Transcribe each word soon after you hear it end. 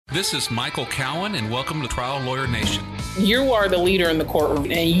This is Michael Cowan, and welcome to Trial Lawyer Nation. You are the leader in the courtroom,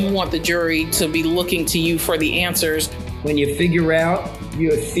 and you want the jury to be looking to you for the answers. When you figure out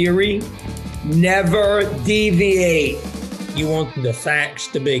your theory, never deviate. You want the facts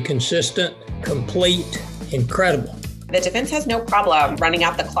to be consistent, complete, and credible. The defense has no problem running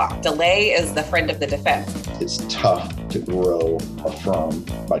out the clock. Delay is the friend of the defense. It's tough to grow a firm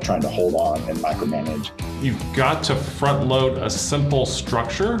by trying to hold on and micromanage. You've got to front load a simple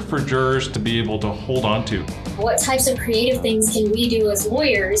structure for jurors to be able to hold on to. What types of creative things can we do as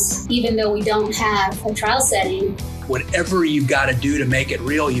lawyers, even though we don't have a trial setting? Whatever you've got to do to make it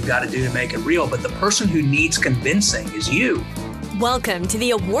real, you've got to do to make it real. But the person who needs convincing is you. Welcome to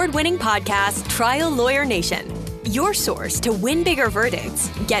the award-winning podcast, Trial Lawyer Nation. Your source to win bigger verdicts,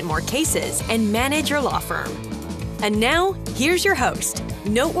 get more cases, and manage your law firm. And now, here's your host,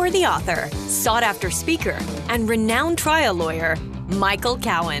 noteworthy author, sought-after speaker, and renowned trial lawyer, Michael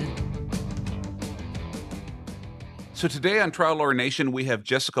Cowan. So today on Trial Lawyer Nation, we have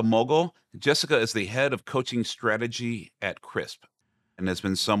Jessica Mogill. Jessica is the head of coaching strategy at CRISP, and has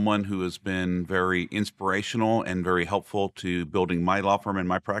been someone who has been very inspirational and very helpful to building my law firm and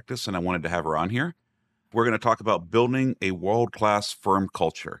my practice, and I wanted to have her on here. We're going to talk about building a world-class firm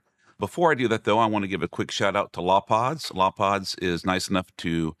culture. Before I do that, though, I want to give a quick shout-out to LawPods. LawPods is nice enough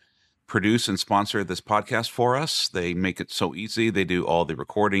to produce and sponsor this podcast for us. They make it so easy. They do all the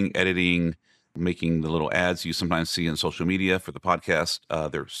recording, editing, making the little ads you sometimes see in social media for the podcast.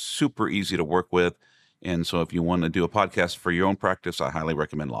 They're super easy to work with. And so if you want to do a podcast for your own practice, I highly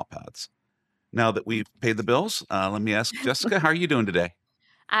recommend LawPods. Now that we've paid the bills, let me ask Jessica, how are you doing today?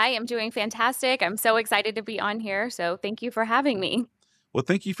 I am doing fantastic. I'm so excited to be on here. So thank you for having me. Well,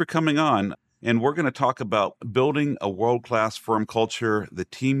 thank you for coming on. And we're going to talk about building a world-class firm culture. The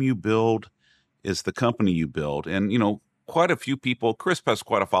team you build is the company you build. And, you know, quite a few people, CRISP has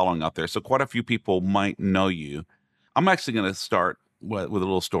quite a following out there, so quite a few people might know you. I'm actually going to start with a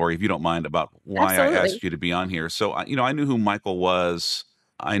little story, if you don't mind, about why Absolutely. I asked you to be on here. So, I knew who Michael was.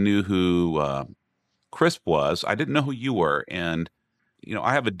 I knew who CRISP was. I didn't know who you were. And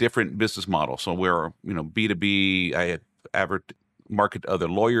I have a different business model. So we're, B2B. I market to other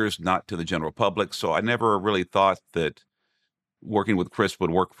lawyers, not to the general public. So I never really thought that working with CRISP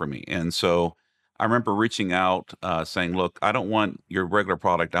would work for me. And so I remember reaching out saying, look, I don't want your regular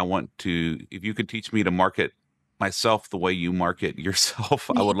product. I want to, if you could teach me to market myself the way you market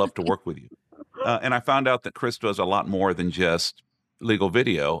yourself, I would love to work with you. And I found out that CRISP does a lot more than just legal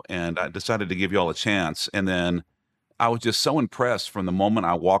video. And I decided to give you all a chance. And then I was just so impressed from the moment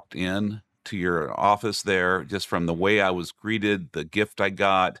I walked in to your office there, just from the way I was greeted, the gift I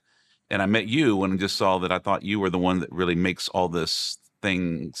got. And I met you and just saw that I thought you were the one that really makes all these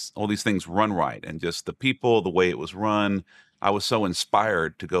things run right. And just the people, the way it was run, I was so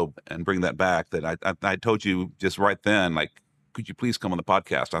inspired to go and bring that back that I told you just right then, like, could you please come on the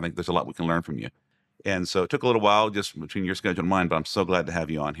podcast? I think there's a lot we can learn from you. And so it took a little while just between your schedule and mine, but I'm so glad to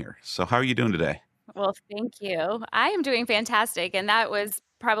have you on here. So how are you doing today? Well, thank you. I am doing fantastic. And that was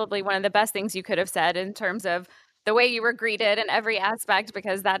probably one of the best things you could have said in terms of the way you were greeted in every aspect,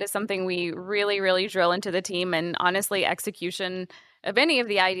 because that is something we really, really drill into the team. And honestly, execution of any of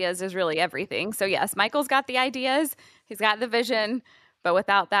the ideas is really everything. So yes, Michael's got the ideas, he's got the vision, but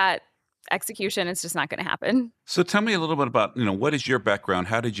without that execution, it's just not going to happen. So tell me a little bit about, what is your background?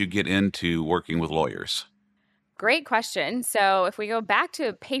 How did you get into working with lawyers? Great question. So if we go back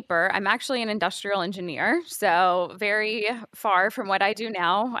to paper, I'm actually an industrial engineer, so very far from what I do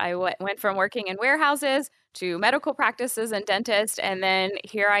now. I went from working in warehouses to medical practices and dentists, and then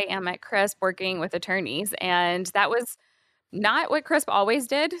here I am at CRISP working with attorneys. And that was not what CRISP always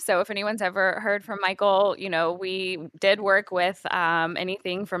did. So if anyone's ever heard from Michael, we did work with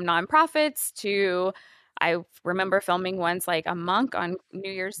anything from nonprofits to, I remember filming once like a monk on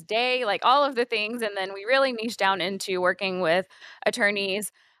New Year's Day, like all of the things. And then we really niched down into working with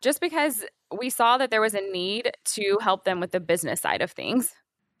attorneys just because we saw that there was a need to help them with the business side of things.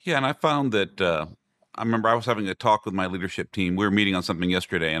 Yeah, and I found that I remember I was having a talk with my leadership team. We were meeting on something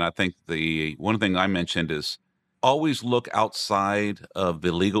yesterday, and I think the one thing I mentioned is always look outside of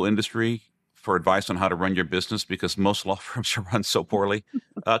the legal industry for advice on how to run your business, because most law firms are run so poorly.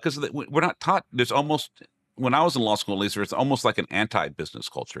 Because we're not taught. There's almost, when I was in law school, at least, it's almost like an anti-business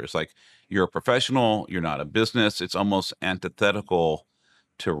culture. It's like you're a professional, you're not a business. It's almost antithetical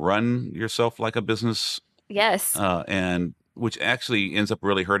to run yourself like a business. Yes. And which actually ends up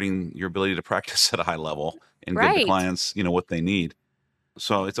really hurting your ability to practice at a high level and give the clients, what they need.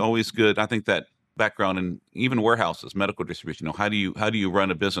 So it's always good. I think that background in even warehouses, medical distribution, how do you run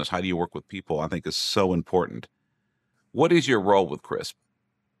a business? How do you work with people? I think is so important. What is your role with CRISP?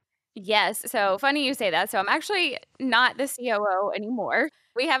 Yes. So funny you say that. So I'm actually not the COO anymore.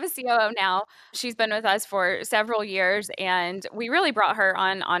 We have a COO now. She's been with us for several years, and we really brought her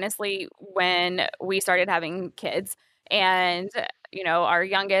on, honestly, when we started having kids. And, our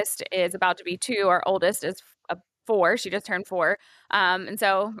youngest is about to be 2, our oldest is 4. She just turned 4. And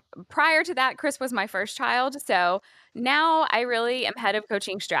so prior to that, Chris was my first child. So now I really am head of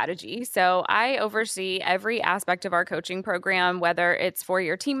coaching strategy. So I oversee every aspect of our coaching program, whether it's for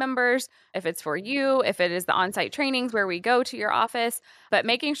your team members, if it's for you, if it is the on site trainings where we go to your office, but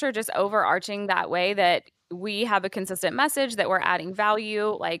making sure just overarching that way that we have a consistent message that we're adding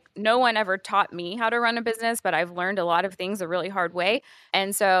value. Like, no one ever taught me how to run a business, but I've learned a lot of things a really hard way.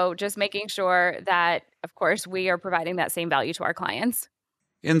 And so just making sure that, of course, we are providing that same value to our clients.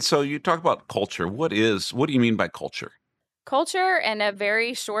 And so you talk about culture. What do you mean by culture? Culture, in a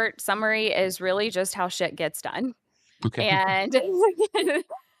very short summary, is really just how shit gets done. Okay. And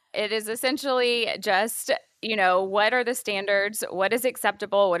it is essentially just, what are the standards? What is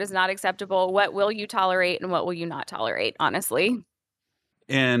acceptable? What is not acceptable? What will you tolerate and what will you not tolerate, honestly?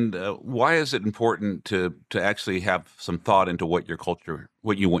 And why is it important to actually have some thought into what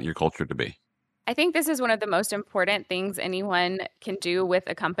you want your culture to be? I think this is one of the most important things anyone can do with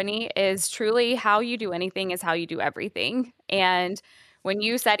a company is truly how you do anything is how you do everything. And when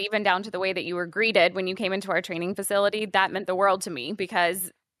you said even down to the way that you were greeted when you came into our training facility, that meant the world to me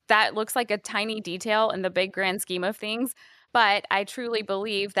because that looks like a tiny detail in the big grand scheme of things. But I truly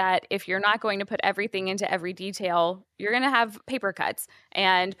believe that if you're not going to put everything into every detail, you're going to have paper cuts,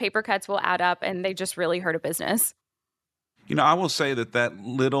 and paper cuts will add up and they just really hurt a business. I will say that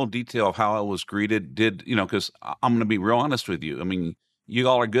little detail of how I was greeted did, because I'm going to be real honest with you. I mean, you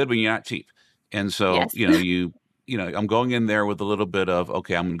all are good, but you're not cheap. And so, Yes. I'm going in there with a little bit of,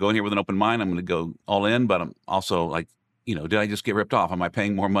 okay, I'm going to go in here with an open mind. I'm going to go all in, but I'm also like, did I just get ripped off? Am I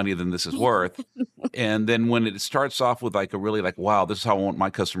paying more money than this is worth? And then when it starts off with like a really like, wow, this is how I want my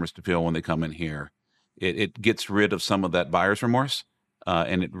customers to feel when they come in here, it gets rid of some of that buyer's remorse.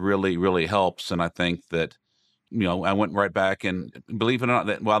 And it really, really helps. And I think that, I went right back and believe it or not,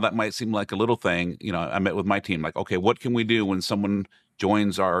 that while that might seem like a little thing, I met with my team like, okay, what can we do when someone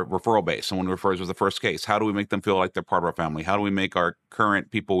joins our referral base? Someone refers with the first case. How do we make them feel like they're part of our family? How do we make our current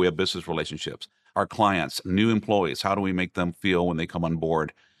people we have business relationships, our clients, new employees? How do we make them feel when they come on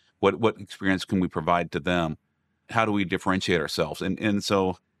board? What experience can we provide to them? How do we differentiate ourselves? And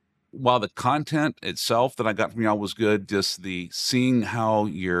so while the content itself that I got from y'all was good, just the seeing how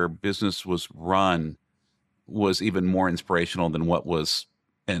your business was run was even more inspirational than what was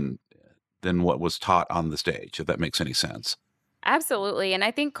taught on the stage, if that makes any sense. Absolutely. And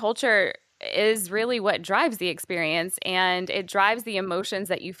I think culture is really what drives the experience, and it drives the emotions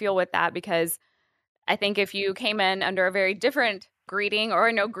that you feel with that, because I think if you came in under a very different greeting or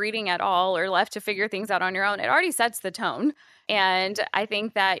no greeting at all or left to figure things out on your own, it already sets the tone. And I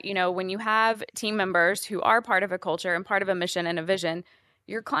think that, when you have team members who are part of a culture and part of a mission and a vision,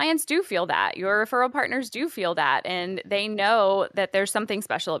 your clients do feel that. Your referral partners do feel that. And they know that there's something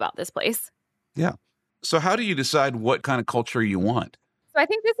special about this place. Yeah. So how do you decide what kind of culture you want? So I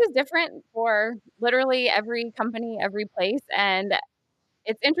think this is different for literally every company, every place. And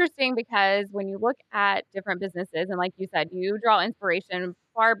it's interesting because when you look at different businesses, and like you said, you draw inspiration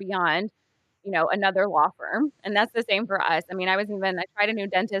far beyond, another law firm. And that's the same for us. I mean, I tried a new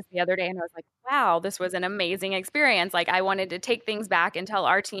dentist the other day and I was like, wow, this was an amazing experience. Like, I wanted to take things back and tell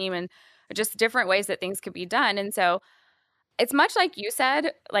our team and just different ways that things could be done. And so it's much like you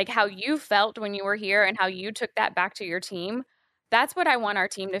said, like how you felt when you were here and how you took that back to your team. That's what I want our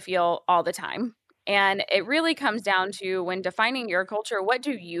team to feel all the time. And it really comes down to, when defining your culture, what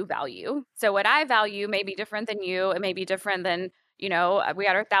do you value? So what I value may be different than you. It may be different than, we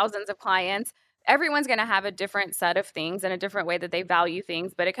got our thousands of clients. Everyone's going to have a different set of things and a different way that they value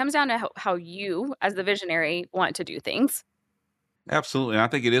things. But it comes down to how you, as the visionary, want to do things. Absolutely. And I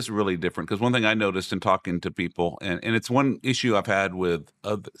think it is really different, because one thing I noticed in talking to people, and it's one issue I've had with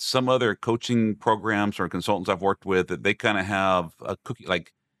some other coaching programs or consultants I've worked with, that they kind of have a cookie.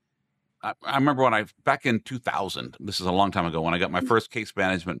 Like, I remember back in 2000, this is a long time ago, when I got my first case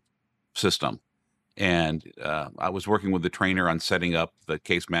management system. And I was working with the trainer on setting up the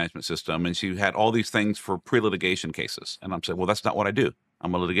case management system. And she had all these things for pre-litigation cases. And I'm saying, well, that's not what I do.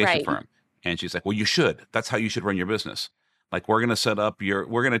 I'm a litigation firm. And she's like, well, you should. That's how you should run your business. Like, we're going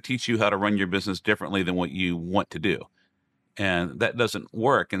to teach you how to run your business differently than what you want to do. And that doesn't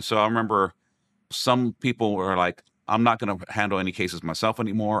work. And so I remember some people were like, I'm not going to handle any cases myself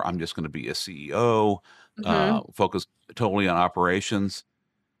anymore. I'm just going to be a CEO, focused totally on operations.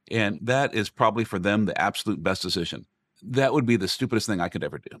 And that is probably for them the absolute best decision. that would be the stupidest thing I could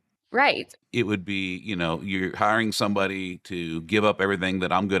ever do. Right. It would be, you're hiring somebody to give up everything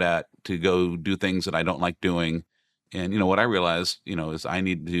that I'm good at to go do things that I don't like doing. And, what I realized, is I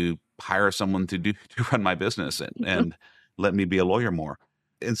need to hire someone to run my business and let me be a lawyer more.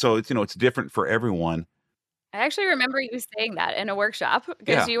 And so it's different for everyone. I actually remember you saying that in a workshop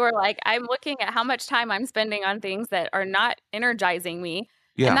because Yeah. you were like, I'm looking at how much time I'm spending on things that are not energizing me.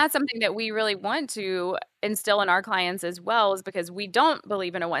 And Yeah. that's something that we really want to instill in our clients as well, is because we don't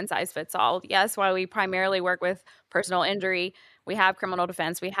believe in a one size fits all. Yes, while we primarily work with personal injury, we have criminal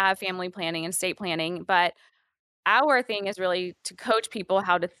defense, we have family planning and estate planning, but our thing is really to coach people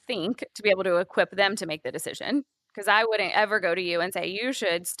how to think to be able to equip them to make the decision. Because I wouldn't ever go to you and say, you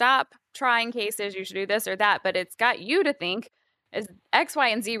should stop trying cases, you should do this or that. But it's got you to think, is X, Y,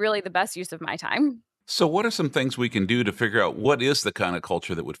 and Z really the best use of my time? So what are some things we can do to figure out what is the kind of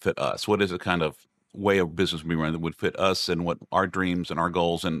culture that would fit us? What is the kind of way of business we run that would fit us and what our dreams and our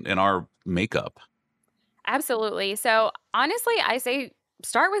goals and our makeup? Absolutely. So honestly, I say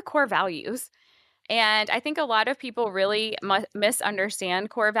start with core values. And I think a lot of people really misunderstand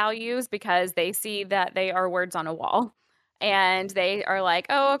core values because they see that they are words on a wall and they are like,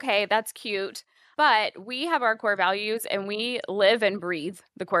 oh, okay, that's cute. But we have our core values and we live and breathe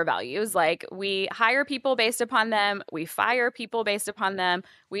the core values. Like we hire people based upon them, we fire people based upon them,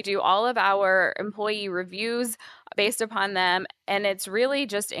 we do all of our employee reviews based upon them. And it's really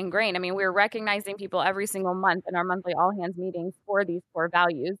just ingrained. I mean, we're recognizing people every single month in our monthly all hands meetings for these core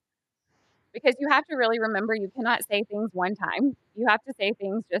values. Because you have to really remember you cannot say things one time. You have to say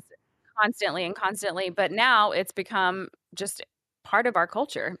things just constantly and constantly. But now it's become just part of our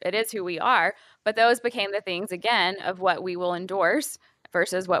culture. It is who we are. But those became the things, again, of what we will endorse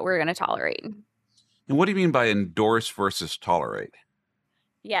versus what we're going to tolerate. And what do you mean by endorse versus tolerate?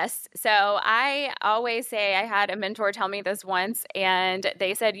 Yes. So I always say, I had a mentor tell me this once, and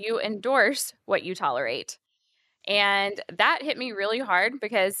they said, you endorse what you tolerate. And that hit me really hard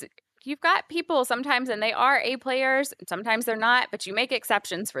because you've got people sometimes, and they are A players, sometimes they're not, but you make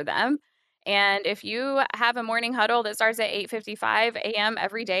exceptions for them. And if you have a morning huddle that starts at 8:55 a.m.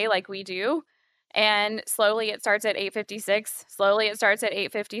 every day, like we do, and slowly it starts at 8:56, slowly it starts at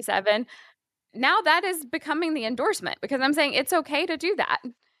 8:57, now that is becoming the endorsement because I'm saying it's okay to do that.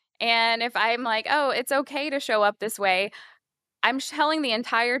 And if I'm like, oh, it's okay to show up this way, I'm telling the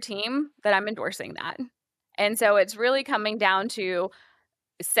entire team that I'm endorsing that. And so it's really coming down to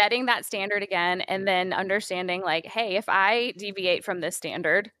setting that standard again and then understanding like, hey, if I deviate from this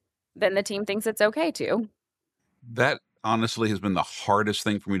standard, then the team thinks it's okay too. That honestly has been the hardest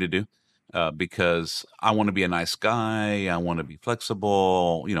thing for me to do because I want to be a nice guy. I want to be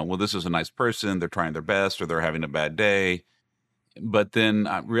flexible. Well, this is a nice person. They're trying their best or they're having a bad day. But then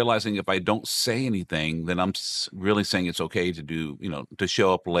I'm realizing if I don't say anything, then I'm really saying it's okay to do, to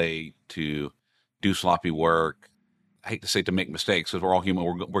show up late, to do sloppy work. I hate to say to make mistakes because we're all human.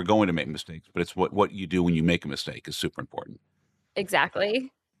 We're going to make mistakes, but it's what you do when you make a mistake is super important.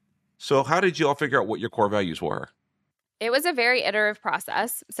 Exactly. So how did you all figure out what your core values were? It was a very iterative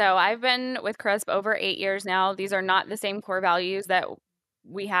process. So I've been with CRISP over 8 years now. These are not the same core values that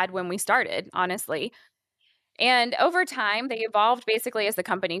we had when we started, honestly. And over time, they evolved basically as the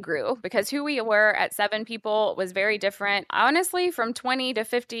company grew because who we were at 7 people was very different, honestly, from 20 to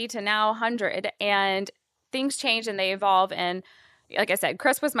 50 to now 100. And things change and they evolve. And like I said,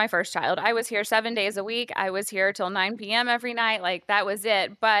 Chris was my first child. I was here 7 days a week. I was here till 9 p.m. every night. Like that was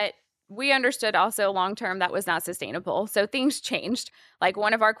it. But we understood also long term that was not sustainable. So things changed. Like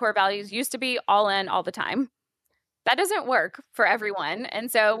one of our core values used to be all in all the time. That doesn't work for everyone.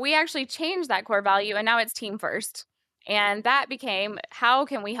 And so we actually changed that core value and now it's team first. And that became how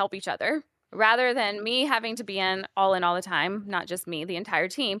can we help each other rather than me having to be in all the time, not just me, the entire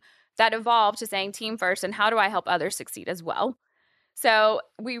team. That evolved to saying team first and how do I help others succeed as well? So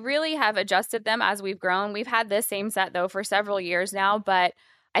we really have adjusted them as we've grown. We've had this same set though for several years now, but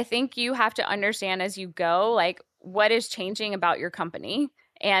I think you have to understand as you go, like what is changing about your company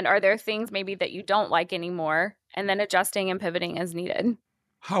and are there things maybe that you don't like anymore and then adjusting and pivoting as needed.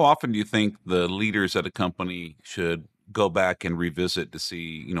 How often do you think the leaders at a company should go back and revisit to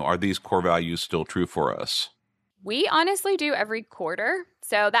see, are these core values still true for us? We honestly do every quarter.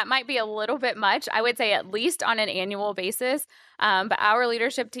 So that might be a little bit much. I would say at least on an annual basis. But our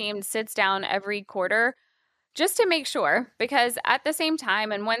leadership team sits down every quarter just to make sure, because at the same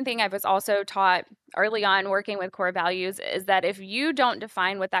time, and one thing I was also taught early on working with core values is that if you don't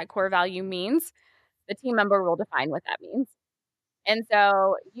define what that core value means, the team member will define what that means. And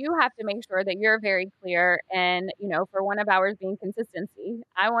so you have to make sure that you're very clear. And, for one of ours being consistency,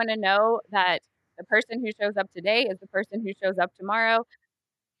 I want to know that The person who shows up today is the person who shows up tomorrow.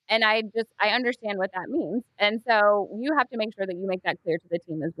 And I understand what that means. And so you have to make sure that you make that clear to the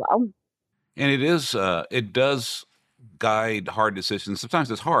team as well. And it does guide hard decisions. Sometimes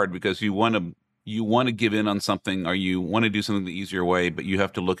it's hard because you want to give in on something, or you want to do something the easier way, but you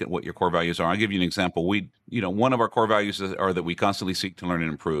have to look at what your core values are. I'll give you an example. One of our core values are that we constantly seek to learn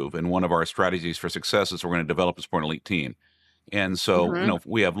and improve. And one of our strategies for success is we're going to develop and support an elite team. And so,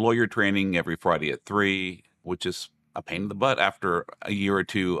 we have lawyer training every Friday at 3, which is a pain in the butt after a year or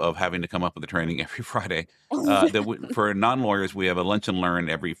two of having to come up with the training every Friday. For non-lawyers, we have a lunch and learn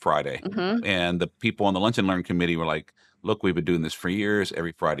every Friday. And the people on the lunch and learn committee were like, look, we've been doing this for years.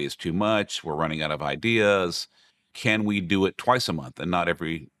 Every Friday is too much. We're running out of ideas. Can we do it twice a month and not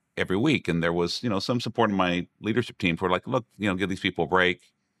every week? And there was, some support in my leadership team for like, look, give these people a break.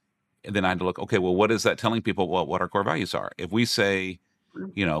 And then I had to look, okay, well, what is that telling people what our core values are? If we say,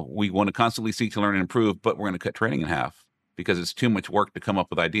 we want to constantly seek to learn and improve, but we're going to cut training in half because it's too much work to come up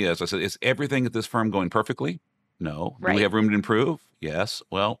with ideas. I said, is everything at this firm going perfectly? No. Right. Do we have room to improve? Yes.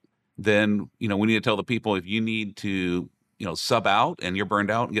 Well, then, we need to tell the people, if you need to, sub out and you're burned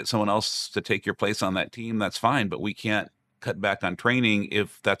out and get someone else to take your place on that team, that's fine. But we can't cut back on training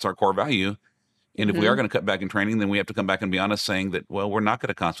if that's our core value. And if we are going to cut back in training, then we have to come back and be honest, saying that, well, we're not going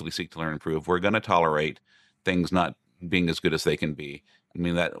to constantly seek to learn and improve. We're going to tolerate things not being as good as they can be. I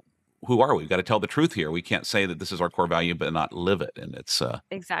mean, who are we? We've got to tell the truth here. We can't say that this is our core value, but not live it. And it's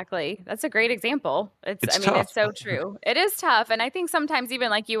exactly. That's a great example. It's tough. It's so true. It is tough. And I think sometimes even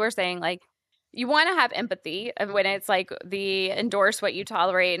like you were saying, like, you want to have empathy when it's like the endorse what you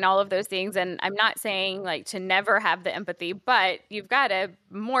tolerate and all of those things. And I'm not saying like to never have the empathy, but you've got to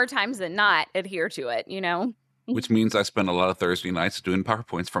more times than not adhere to it, Which means I spend a lot of Thursday nights doing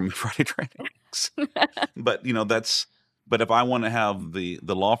PowerPoints from Friday trainings. But, but if I want to have the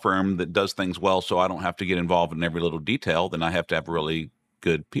law firm that does things well so I don't have to get involved in every little detail, then I have to have really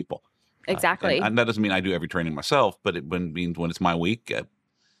good people. Exactly. And that doesn't mean I do every training myself, but it means when it's my week,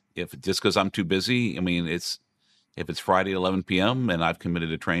 if just because I'm too busy, if it's Friday at 11 p.m. and I've committed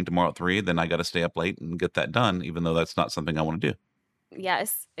to train tomorrow at 3, then I got to stay up late and get that done, even though that's not something I want to do.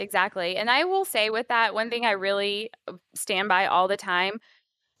 Yes, exactly. And I will say with that, one thing I really stand by all the time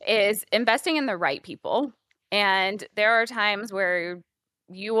is investing in the right people. And there are times where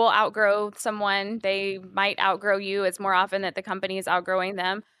you will outgrow someone. They might outgrow you. It's more often that the company is outgrowing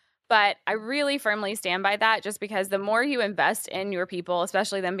them. But I really firmly stand by that, just because the more you invest in your people,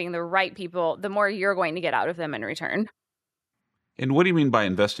 especially them being the right people, the more you're going to get out of them in return. And what do you mean by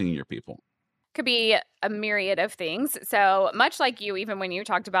investing in your people? Could be a myriad of things. So much like you, even when you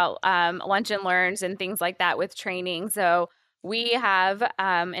talked about lunch and learns and things like that with training. So we have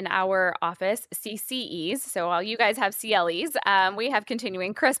in our office CCEs. So while you guys have CLEs, we have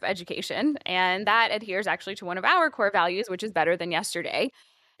continuing CRISP education. And that adheres actually to one of our core values, which is better than yesterday.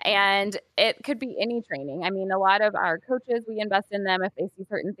 And it could be any training. I mean, a lot of our coaches, we invest in them if they see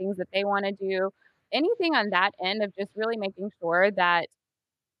certain things that they want to do. Anything on that end of just really making sure that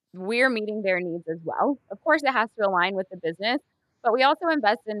we're meeting their needs as well. Of course, it has to align with the business, but we also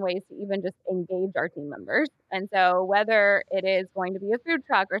invest in ways to even just engage our team members. And so whether it is going to be a food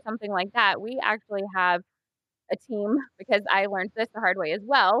truck or something like that, we actually have a team, because I learned this the hard way as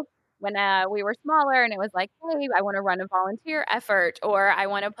well. When we were smaller and it was like, hey, I want to run a volunteer effort, or I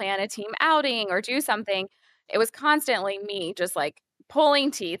want to plan a team outing or do something, it was constantly me just like pulling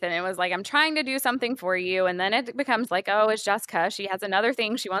teeth. And it was like, I'm trying to do something for you. And then it becomes like, oh, it's Jessica. She has another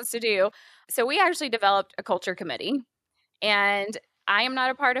thing she wants to do. So we actually developed a culture committee. And I am not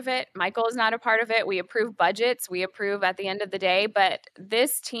a part of it. Michael is not a part of it. We approve budgets. We approve at the end of the day. But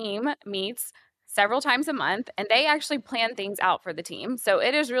this team meets several times a month, and they actually plan things out for the team. So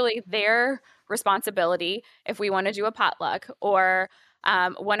it is really their responsibility if we want to do a potluck, or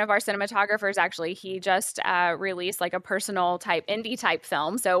one of our cinematographers, actually, he just released like a personal type, indie type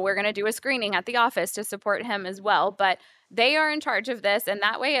film. So we're going to do a screening at the office to support him as well. But they are in charge of this. And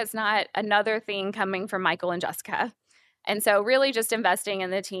that way it's not another thing coming from Michael and Jessica. And so really just investing in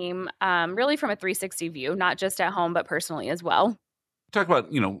the team, really from a 360 view, not just at home, but personally as well. Talk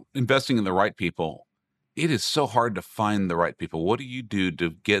about, investing in the right people. It is so hard to find the right people. What do you do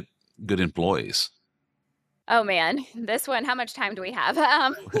to get good employees? Oh, man, this one, how much time do we have?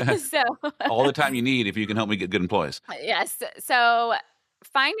 So all the time you need if you can help me get good employees. Yes. So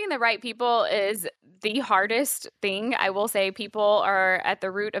finding the right people is the hardest thing. I will say people are at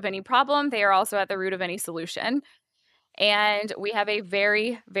the root of any problem. They are also at the root of any solution. And we have a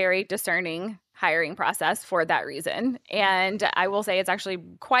very, very discerning hiring process for that reason. And I will say it's actually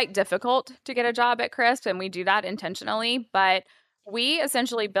quite difficult to get a job at CRISP, and we do that intentionally. But We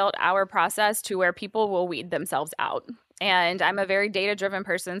essentially built our process to where people will weed themselves out. And I'm a very data-driven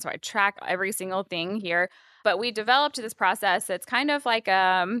person, so I track every single thing here. But we developed this process that's kind of like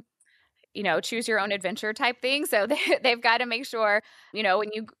choose your own adventure type thing. So they've got to make sure, when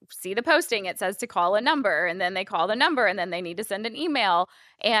you see the posting, it says to call a number, and then they call the number, and then they need to send an email.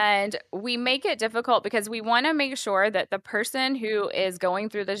 And we make it difficult because we want to make sure that the person who is going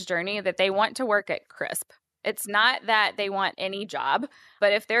through this journey, that they want to work at Crisp. It's not that they want any job,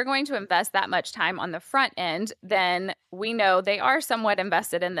 but if they're going to invest that much time on the front end, then we know they are somewhat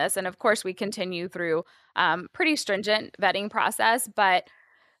invested in this. And of course, we continue through pretty stringent vetting process, but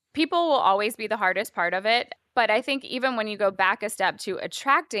people will always be the hardest part of it. But I think even when you go back a step to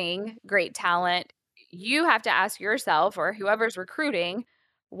attracting great talent, you have to ask yourself, or whoever's recruiting,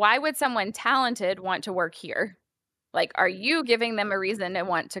 why would someone talented want to work here? Like, are you giving them a reason to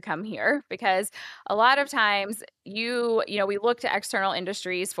want to come here? Because a lot of times we look to external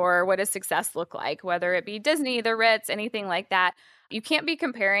industries for what does success look like, whether it be Disney, the Ritz, anything like that. You can't be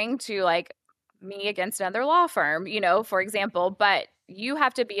comparing to like me against another law firm, for example, but you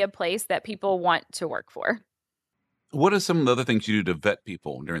have to be a place that people want to work for. What are some of the other things you do to vet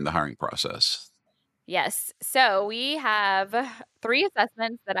people during the hiring process? Yes. So we have 3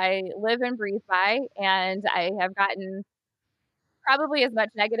 assessments that I live and breathe by, and I have gotten probably as much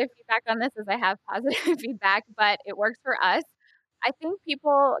negative feedback on this as I have positive feedback, but it works for us. I think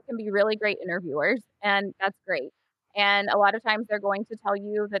people can be really great interviewers, and that's great. And a lot of times they're going to tell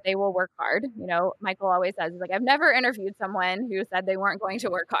you that they will work hard. Michael always says, he's like, I've never interviewed someone who said they weren't going to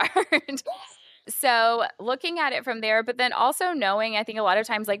work hard. So looking at it from there, but then also knowing, I think a lot of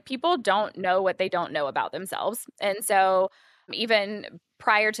times, like, people don't know what they don't know about themselves. And so even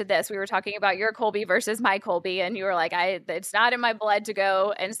prior to this, we were talking about your Colby versus my Colby, and you were like, it's not in my blood to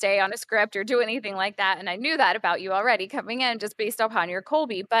go and stay on a script or do anything like that. And I knew that about you already coming in just based upon your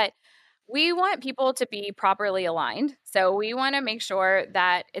Colby. But we want people to be properly aligned. So we want to make sure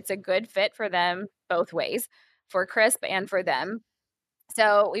that it's a good fit for them both ways, for Crisp and for them.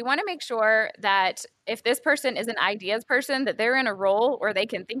 So we want to make sure that if this person is an ideas person, that they're in a role where they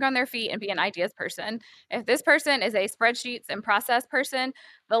can think on their feet and be an ideas person. If this person is a spreadsheets and process person,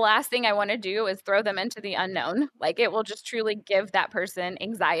 the last thing I want to do is throw them into the unknown. Like, it will just truly give that person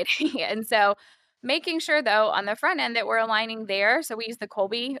anxiety. And so making sure, though, on the front end that we're aligning there. So we use the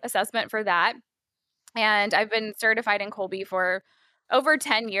Colby assessment for that. And I've been certified in Colby for over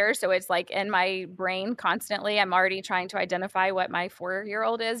 10 years. So it's like in my brain constantly. I'm already trying to identify what my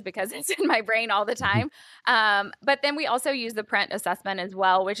 4-year-old is because it's in my brain all the time. But then we also use the Print assessment as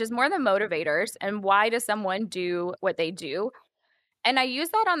well, which is more the motivators and why does someone do what they do. And I use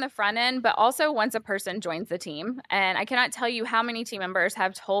that on the front end, but also once a person joins the team. And I cannot tell you how many team members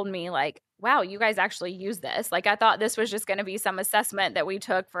have told me, like, wow, you guys actually use this. Like, I thought this was just going to be some assessment that we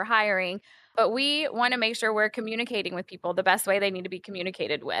took for hiring. But we want to make sure we're communicating with people the best way they need to be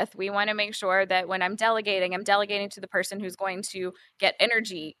communicated with. We want to make sure that when I'm delegating to the person who's going to get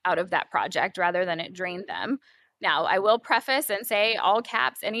energy out of that project rather than it drain them. Now, I will preface and say, all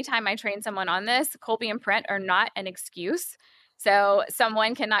caps, anytime I train someone on this, Colby and Print are not an excuse. So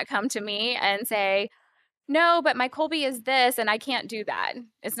someone cannot come to me and say, no, but my Colby is this, and I can't do that.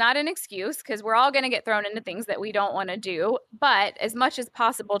 It's not an excuse because we're all going to get thrown into things that we don't want to do. But as much as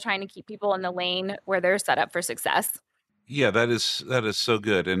possible, trying to keep people in the lane where they're set up for success. Yeah, that is so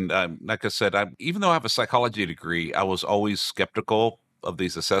good. And like I said, even though I have a psychology degree, I was always skeptical of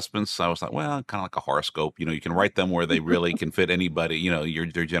these assessments. I was like, well, kind of like a horoscope. You can write them where they really can fit anybody.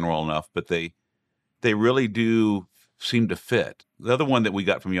 They're general enough, but they really do seem to fit. The other one that we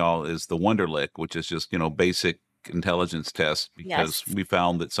got from y'all is the Wonderlic, which is just, basic intelligence test, because we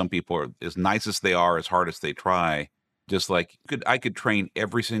found that some people are, as nice as they are, as hard as they try, just like I could train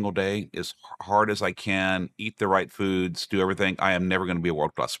every single day as hard as I can, eat the right foods, do everything. I am never going to be a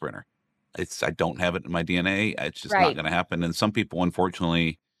world-class sprinter. I don't have it in my DNA. It's just not going to happen. And some people,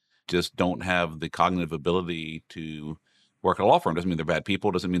 unfortunately, just don't have the cognitive ability to work at a law firm. Doesn't mean they're bad people.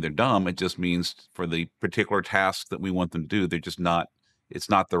 Doesn't mean they're dumb. It just means for the particular task that we want them to do, they're just not. It's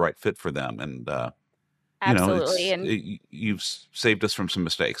not the right fit for them. And Absolutely. You've saved us from some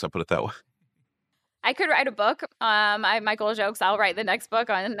mistakes. I'll put it that way. I could write a book. Michael jokes I'll write the next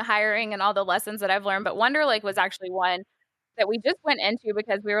book on hiring and all the lessons that I've learned. But Wonderlic was actually one that we just went into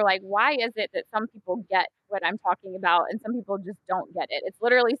because we were like, why is it that some people get what I'm talking about, and some people just don't get it. It's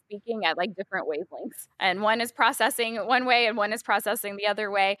literally speaking at like different wavelengths, and one is processing one way and one is processing the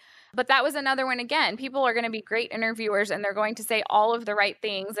other way. But that was another one again. People are going to be great interviewers and they're going to say all of the right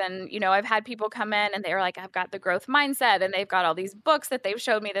things. And, I've had people come in and they're like, I've got the growth mindset and they've got all these books that they've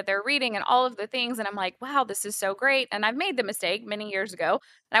showed me that they're reading and all of the things. And I'm like, wow, this is so great. And I've made the mistake many years ago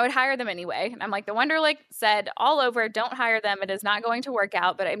and I would hire them anyway. And I'm like, the Wonderlic said all over, don't hire them. It is not going to work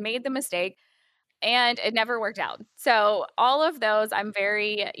out. But I made the mistake and it never worked out. So all of those, I'm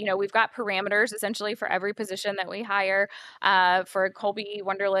very, we've got parameters essentially for every position that we hire for Colby,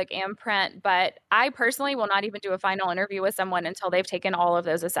 Wonderlic, and Print. But I personally will not even do a final interview with someone until they've taken all of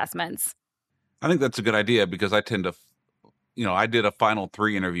those assessments. I think that's a good idea because I tend to, I did a final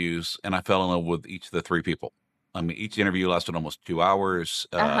 3 interviews and I fell in love with each of the 3 people. I mean, each interview lasted almost 2 hours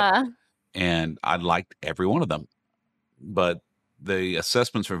and I liked every one of them. But the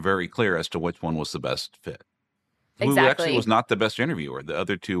assessments were very clear as to which one was the best fit. Who actually was not the best interviewer. The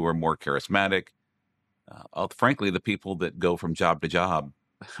other 2 were more charismatic. Frankly, the people that go from job to job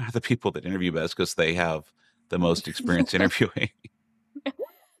are the people that interview best because they have the most experience interviewing.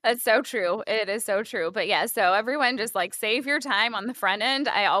 That's so true. It is so true. But yeah, so everyone just like save your time on the front end.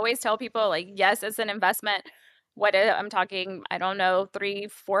 I always tell people like, yes, it's an investment. I'm talking, I don't know,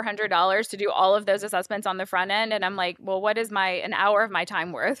 $300-$400 to do all of those assessments on the front end. And I'm like, well, what is an hour of my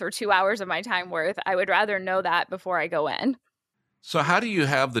time worth or 2 hours of my time worth? I would rather know that before I go in. So how do you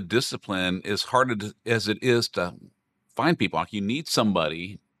have the discipline as hard as it is to find people? Like you need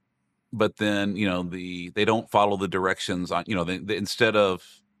somebody, but then, they don't follow the directions on, they instead of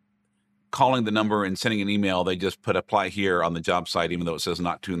calling the number and sending an email, they just put apply here on the job site, even though it says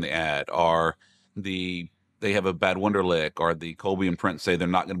not to in the ad, or they have a bad Wonderlic, or the Colby and Print say they're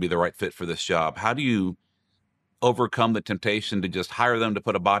not going to be the right fit for this job. How do you overcome the temptation to just hire them to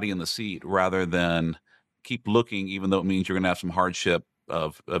put a body in the seat rather than keep looking, even though it means you're going to have some hardship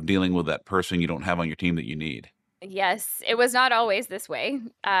of dealing with that person you don't have on your team that you need? Yes, it was not always this way.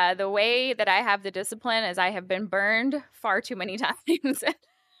 The way that I have the discipline is I have been burned far too many times.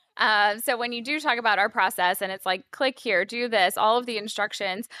 So when you do talk about our process and it's like, click here, do this, all of the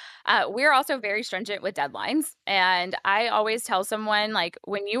instructions, we're also very stringent with deadlines. And I always tell someone, like,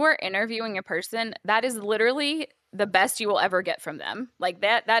 when you are interviewing a person, that is literally the best you will ever get from them. Like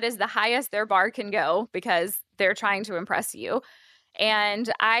that is the highest their bar can go because they're trying to impress you.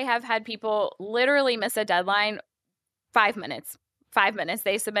 And I have had people literally miss a deadline 5 minutes. 5 minutes.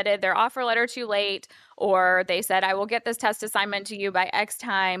 They submitted their offer letter too late, or they said, I will get this test assignment to you by X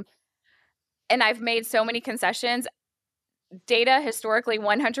time. And I've made so many concessions. Data historically,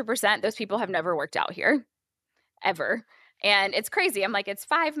 100%, those people have never worked out here, ever. And it's crazy. I'm like, it's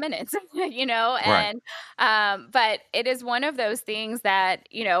 5 minutes, and, but it is one of those things that,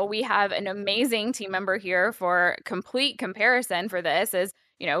 we have an amazing team member here for complete comparison for this is,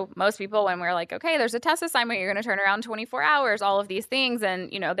 most people, when we're like, okay, there's a test assignment, you're going to turn around in 24 hours, all of these things.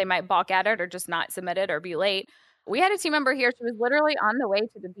 And, they might balk at it or just not submit it or be late. We had a team member here. She was literally on the way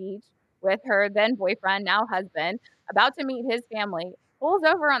to the beach with her then boyfriend, now husband, about to meet his family, pulls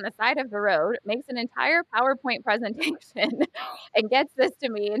over on the side of the road, makes an entire PowerPoint presentation and gets this to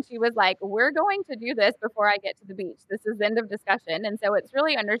me. And she was like, we're going to do this before I get to the beach. This is the end of discussion. And so it's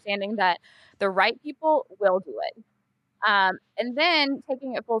really understanding that the right people will do it. And then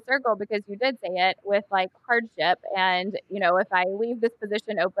taking it full circle, because you did say it with like hardship. And, if I leave this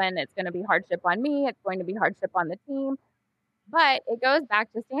position open, it's going to be hardship on me. It's going to be hardship on the team. But it goes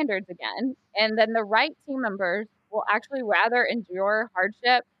back to standards again. And then the right team members will actually rather endure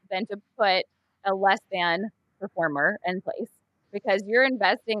hardship than to put a less than performer in place, because you're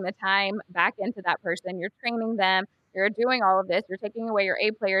investing the time back into that person. You're training them. You're doing all of this. You're taking away your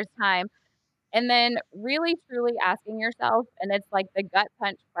A player's time. And then really, truly asking yourself, and it's like the gut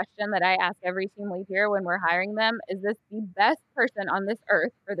punch question that I ask every team lead here when we're hiring them, is this the best person on this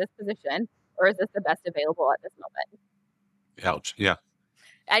earth for this position, or is this the best available at this moment? Ouch. Yeah.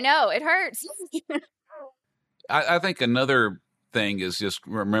 I know, it hurts. I think another thing is just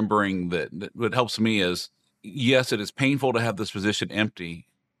remembering that what helps me is, yes, it is painful to have this position empty,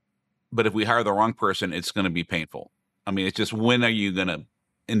 but if we hire the wrong person, it's going to be painful. I mean, it's just, when are you going to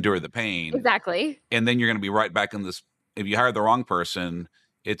endure the pain? Exactly. And then you're going to be right back in this. If you hire the wrong person,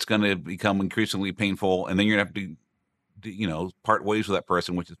 it's going to become increasingly painful. And then you're going to have to, part ways with that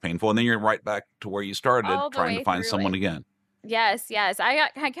person, which is painful. And then you're right back to where you started, trying to find someone again. Yes. I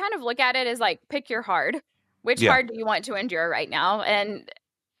kind of look at it as like, pick your hard. Which hard do you want to endure right now? And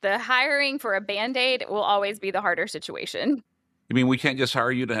the hiring for a Band-Aid will always be the harder situation. You mean we can't just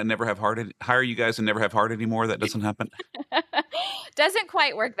hire you to never have heart? Hire you guys and never have heart anymore? That doesn't happen. Doesn't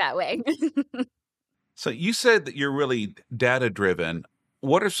quite work that way. So you said that you're really data driven.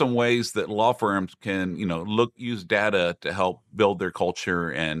 What are some ways that law firms can, use data to help build their culture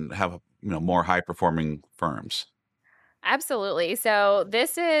and have, more high performing firms? Absolutely. So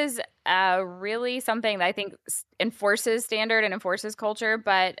this is really something that I think enforces standard and enforces culture,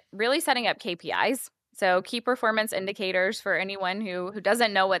 but really setting up KPIs. So key performance indicators for anyone who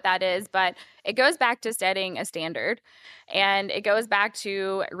doesn't know what that is, but it goes back to setting a standard, and it goes back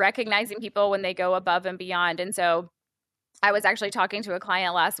to recognizing people when they go above and beyond. And so I was actually talking to a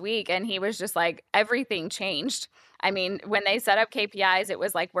client last week, and he was just like, everything changed. I mean, when they set up KPIs, it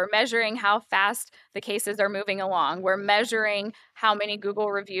was like, we're measuring how fast the cases are moving along. We're measuring how many Google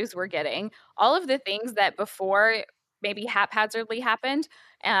reviews we're getting, all of the things that before maybe haphazardly happened.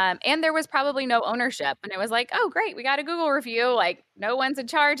 And there was probably no ownership. And it was like, oh, great, we got a Google review. Like, no one's in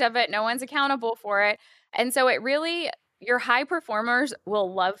charge of it, no one's accountable for it. And so it really, your high performers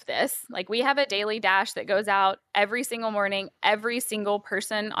will love this. Like, we have a daily dash that goes out every single morning. Every single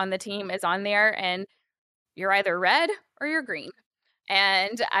person on the team is on there, and you're either red or you're green.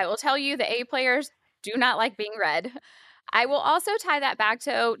 And I will tell you, the A players do not like being red. I will also tie that back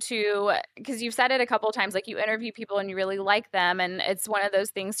to because you've said it a couple of times, like you interview people and you really like them. And it's one of those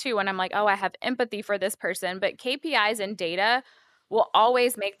things too, when I'm like, oh, I have empathy for this person. But KPIs and data will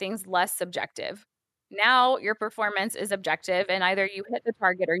always make things less subjective. Now your performance is objective, and either you hit the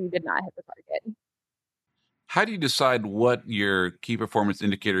target or you did not hit the target. How do you decide what your key performance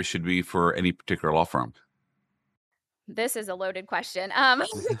indicators should be for any particular law firm? This is a loaded question.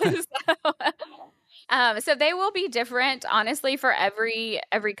 So they will be different, honestly, for every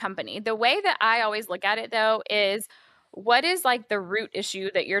company. The way that I always look at it, though, is what is like the root issue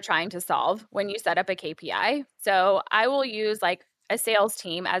that you're trying to solve when you set up a KPI. So I will use like a sales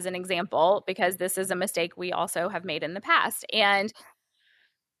team as an example, because this is a mistake we also have made in the past. And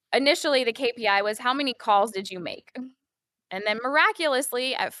initially, the KPI was, how many calls did you make? And then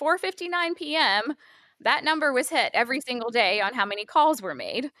miraculously at 4:59 p.m., that number was hit every single day on how many calls were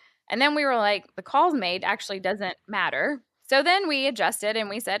made. And then we were like, the calls made actually doesn't matter. So then we adjusted and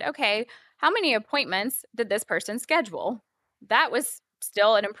we said, okay, how many appointments did this person schedule? That was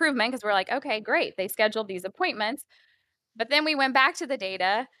still an improvement, because we're like, okay, great, they scheduled these appointments. But then we went back to the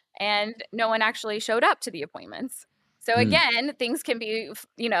data and no one actually showed up to the appointments. So again, things can be,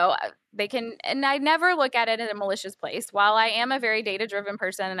 they can, and I never look at it in a malicious place. While I am a very data-driven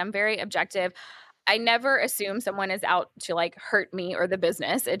person and I'm very objective, I never assume someone is out to like hurt me or the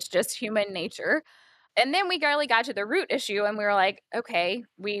business. It's just human nature. And then we barely got to the root issue, and we were like, okay,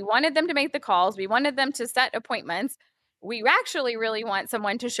 we wanted them to make the calls. We wanted them to set appointments. We actually really want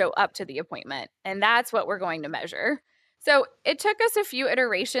someone to show up to the appointment. And that's what we're going to measure. So it took us a few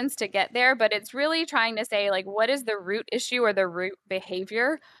iterations to get there, but it's really trying to say, like, what is the root issue or the root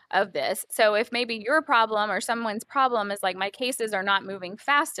behavior of this? So if maybe your problem or someone's problem is like, my cases are not moving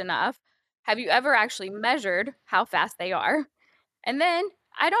fast enough, have you ever actually measured how fast they are? And then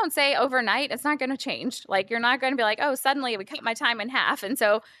I don't say overnight, it's not going to change. Like, you're not going to be like, oh, suddenly we cut my time in half. And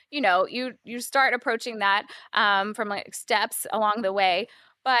so, you start approaching that from like steps along the way.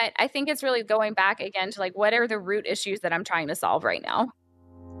 But I think it's really going back again to like, what are the root issues that I'm trying to solve right now?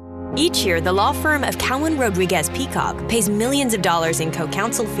 Each year, the law firm of Cowan Rodriguez Peacock pays millions of dollars in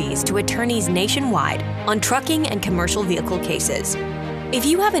co-counsel fees to attorneys nationwide on trucking and commercial vehicle cases. If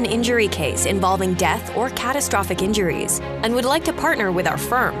you have an injury case involving death or catastrophic injuries and would like to partner with our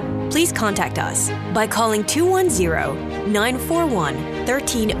firm, please contact us by calling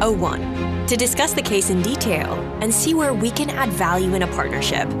 210-941-1301 to discuss the case in detail and see where we can add value in a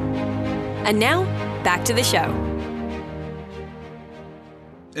partnership. And now, back to the show.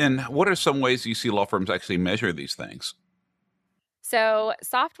 And what are some ways you see law firms actually measure these things? So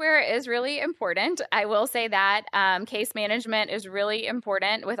software is really important. I will say that case management is really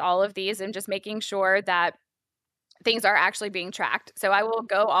important with all of these, and just making sure that things are actually being tracked. So I will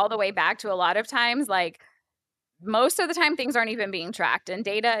go all the way back to a lot of times, like most of the time things aren't even being tracked, and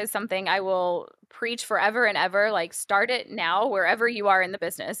data is something I will preach forever and ever. Like, start it now wherever you are in the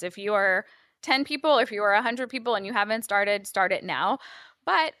business. If you are 10 people, if you are 100 people and you haven't started, start it now.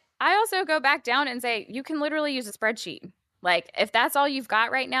 But I also go back down and say, you can literally use a spreadsheet. Like, if that's all you've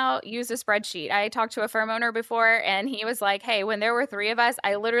got right now, use a spreadsheet. I talked to a firm owner before, and he was like, hey, when there were 3 of us,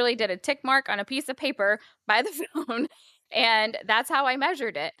 I literally did a tick mark on a piece of paper by the phone, and that's how I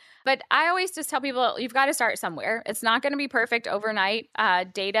measured it. But I always just tell people, you've got to start somewhere. It's not going to be perfect overnight.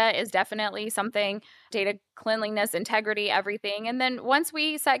 Data is definitely something, data cleanliness, integrity, everything. And then once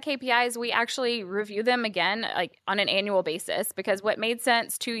we set KPIs, we actually review them again, like on an annual basis, because what made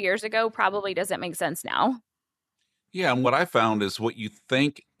sense 2 years ago probably doesn't make sense now. Yeah, and what I found is what you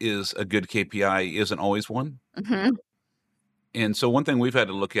think is a good KPI isn't always one. Hmm. And so one thing we've had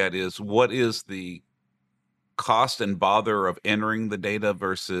to look at is what is the cost and bother of entering the data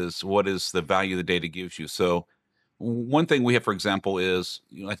versus what is the value the data gives you. So one thing we have, for example, is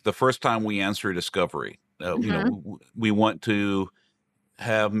like the first time we answer a discovery, Hmm. we want to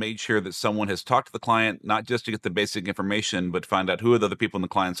have made sure that someone has talked to the client, not just to get the basic information, but find out who are the other people in the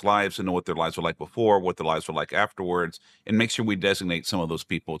client's lives and know what their lives were like before, what their lives were like afterwards, and make sure we designate some of those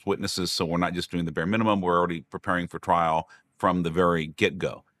people as witnesses. So we're not just doing the bare minimum, we're already preparing for trial from the very get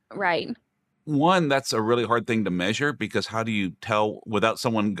go. Right. One, that's a really hard thing to measure because how do you tell without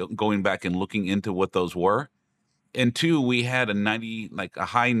someone going back and looking into what those were? And two, we had a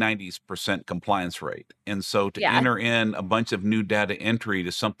high 90% compliance rate. And so to Yeah. enter in a bunch of new data entry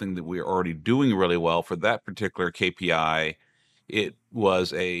to something that we're already doing really well for that particular KPI, it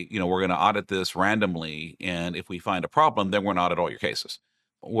was we're going to audit this randomly. And if we find a problem, then we're going to audit all your cases.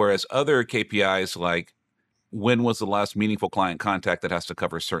 Whereas other KPIs like when was the last meaningful client contact that has to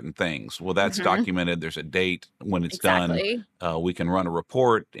cover certain things? Well, that's Hmm. documented. There's a date when it's done. Exactly. We can run a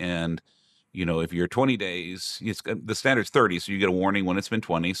report and if you're 20 days, the standard's 30, so you get a warning when it's been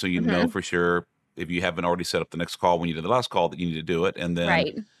 20, so you know Hmm. for sure if you haven't already set up the next call when you did the last call that you need to do it. And then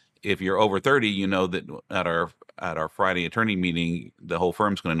Right. if you're over 30, you know that at our Friday attorney meeting, the whole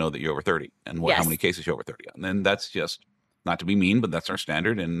firm's going to know that you're over 30 and how Yes. many cases you're over 30 on. And that's just not to be mean, but that's our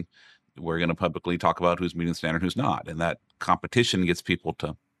standard. And we're going to publicly talk about who's meeting the standard, who's not. And that competition gets people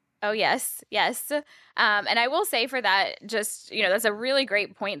to. Oh, yes. Yes. And I will say for that, just, that's a really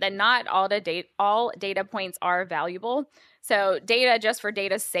great point that not all data points are valuable. So data just for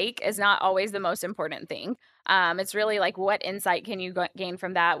data's sake is not always the most important thing. It's really like what insight can you gain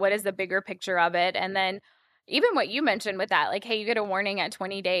from that? What is the bigger picture of it? And then even what you mentioned with that, like, hey, you get a warning at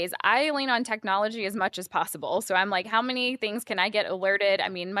 20 days. I lean on technology as much as possible. So I'm like, how many things can I get alerted? I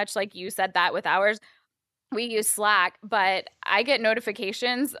mean, much like you said that with ours, we use Slack, but I get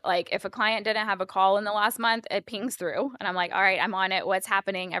notifications. Like if a client didn't have a call in the last month, it pings through and I'm like, all right, I'm on it. What's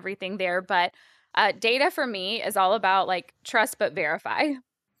happening? Everything there. But data for me is all about like trust but verify.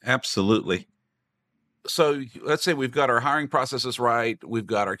 Absolutely. So let's say we've got our hiring processes right. We've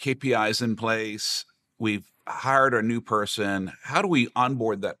got our KPIs in place. We've hired a new person. How do we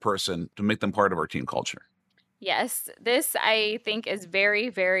onboard that person to make them part of our team culture? Yes, this I think is very,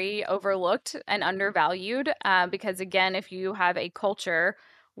 very overlooked and undervalued because, again, if you have a culture,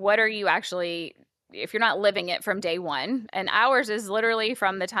 what are you actually, if you're not living it from day one? And ours is literally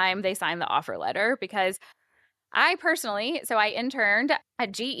from the time they sign the offer letter because I personally, so I interned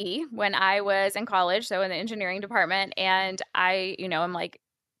at GE when I was in college, so in the engineering department. And I'm like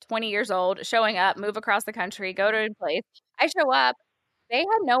 20 years old, showing up, move across the country, go to a place. I show up, they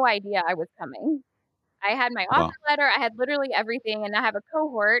had no idea I was coming. I had my offer Well, letter, I had literally everything, and I have a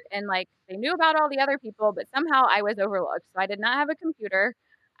cohort, and, like, they knew about all the other people, but somehow I was overlooked. So I did not have a computer.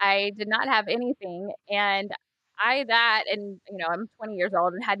 I did not have anything, and I'm 20 years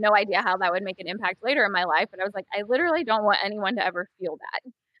old and had no idea how that would make an impact later in my life, and I was like, "I literally don't want anyone to ever feel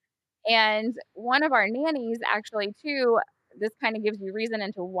that." And one of our nannies actually too, this kinda gives you reason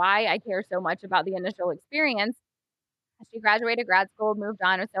into why I care so much about the initial experience. She graduated grad school, moved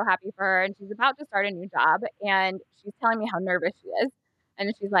on, was so happy for her, and she's about to start a new job, and she's telling me how nervous she is.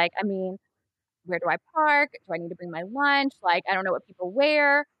 And she's like, I mean, where do I park? Do I need to bring my lunch? Like, I don't know what people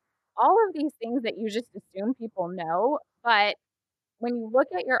wear. All of these things that you just assume people know, but when you look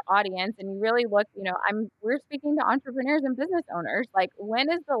at your audience and you really look, we're speaking to entrepreneurs and business owners. Like,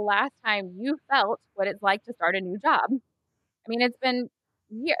 when is the last time you felt what it's like to start a new job? I mean, it's been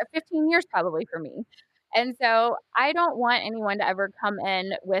 15 years probably for me. And so I don't want anyone to ever come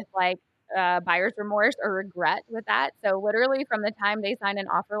in with like buyer's remorse or regret with that. So literally from the time they sign an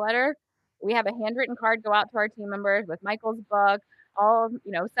offer letter, we have a handwritten card go out to our team members with Michael's book.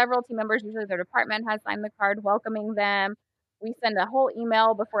 Several team members, usually their department has signed the card welcoming them. We send a whole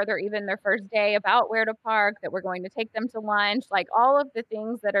email before they're even their first day about where to park, that we're going to take them to lunch, like all of the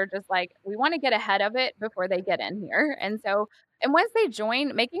things that are just like, we want to get ahead of it before they get in here. And once they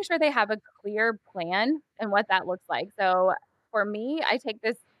join, making sure they have a clear plan and what that looks like. So for me, I take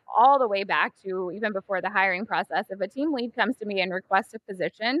this all the way back to even before the hiring process. If a team lead comes to me and requests a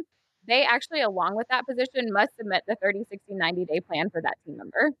position, they actually, along with that position, must submit the 30, 60, 90-day plan for that team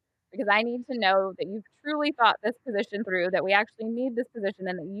member. Because I need to know that you've truly thought this position through, that we actually need this position,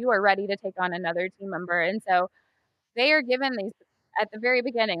 and that you are ready to take on another team member. And so they are given these at the very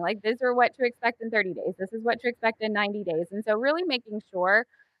beginning, like, these are what to expect in 30 days. This is what to expect in 90 days. And so really making sure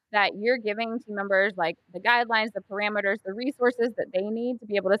that you're giving team members like the guidelines, the parameters, the resources that they need to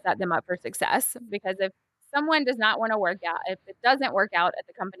be able to set them up for success. Because if someone does not want to work out, if it doesn't work out at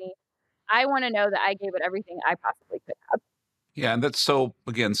the company, I want to know that I gave it everything I possibly could have. Yeah, and that's so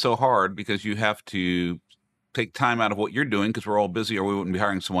hard because you have to take time out of what you're doing because we're all busy or we wouldn't be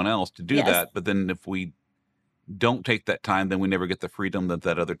hiring someone else to do Yes. that. But then if we don't take that time, then we never get the freedom that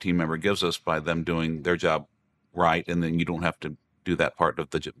that other team member gives us by them doing their job right. And then you don't have to do that part of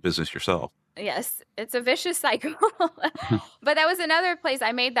the business yourself. Yes, it's a vicious cycle. But that was another place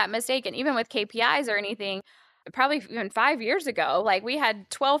I made that mistake. And even with KPIs or anything, probably even 5 years ago, like we had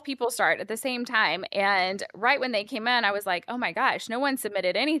 12 people start at the same time. And right when they came in, I was like, oh my gosh, no one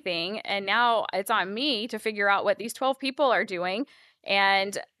submitted anything. And now it's on me to figure out what these 12 people are doing.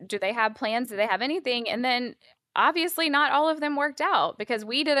 And do they have plans? Do they have anything? And then obviously not all of them worked out because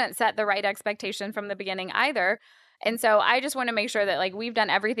we didn't set the right expectation from the beginning either. And so I just want to make sure that like we've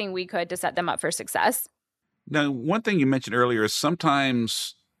done everything we could to set them up for success. Now, one thing you mentioned earlier is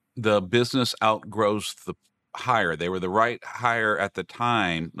sometimes the business outgrows the hire. They were the right hire at the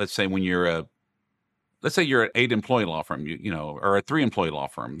time. Let's say you're an 8-employee law firm, or a 3-employee law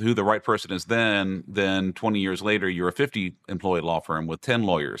firm, who the right person is then 20 years later, you're a 50-employee law firm with 10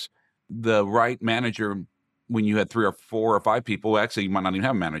 lawyers. The right manager, when you had 3 or 4 or 5 people, actually you might not even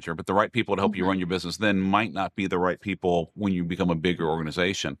have a manager, but the right people to help you run your business then might not be the right people when you become a bigger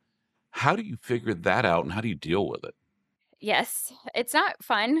organization. How do you figure that out and how do you deal with it? Yes, it's not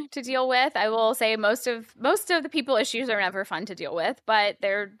fun to deal with. I will say most of the people issues are never fun to deal with, but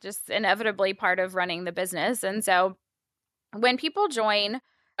they're just inevitably part of running the business. And so when people join,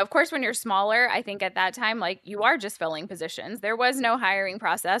 of course, when you're smaller, I think at that time, like you are just filling positions. There was no hiring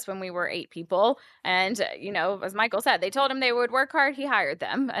process when we were 8 people. And, as Michael said, they told him they would work hard. He hired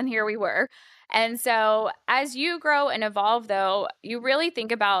them. And here we were. And so as you grow and evolve, though, you really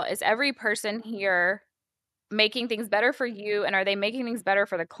think about, is every person here making things better for you? And are they making things better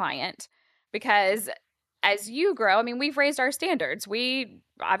for the client? Because as you grow, I mean, we've raised our standards. We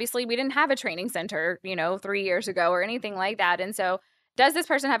didn't have a training center, 3 years ago or anything like that. And so does this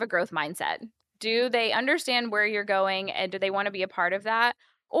person have a growth mindset? Do they understand where you're going and do they want to be a part of that?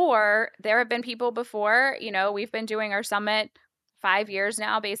 Or there have been people before, we've been doing our summit 5 years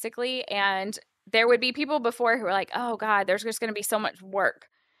now, basically. And there would be people before who were like, oh God, there's just going to be so much work.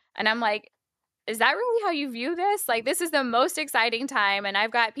 And I'm like, is that really how you view this? Like, this is the most exciting time. And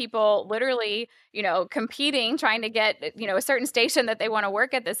I've got people literally, competing, trying to get, a certain station that they want to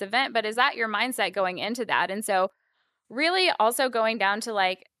work at this event. But is that your mindset going into that? And so really also going down to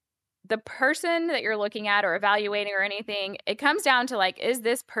like the person that you're looking at or evaluating or anything, it comes down to like, is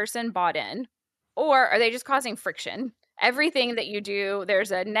this person bought in or are they just causing friction? Everything that you do,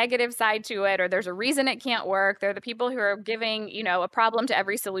 there's a negative side to it or there's a reason it can't work. They're the people who are giving, a problem to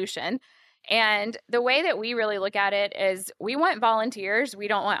every solution. And the way that we really look at it is we want volunteers. We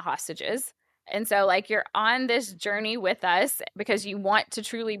don't want hostages. And so like you're on this journey with us because you want to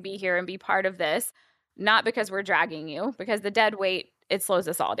truly be here and be part of this, not because we're dragging you, because the dead weight, it slows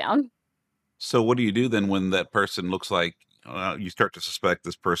us all down. So what do you do then when that person looks like you start to suspect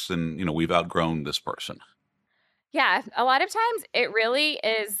this person, we've outgrown this person? Yeah, a lot of times it really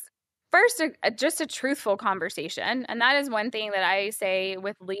is first just a truthful conversation. And that is one thing that I say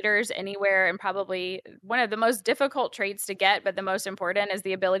with leaders anywhere, and probably one of the most difficult traits to get, but the most important is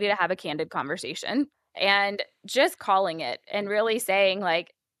the ability to have a candid conversation and just calling it and really saying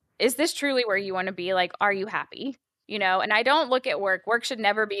like, is this truly where you want to be? Like, are you happy? And I don't look at work. Work should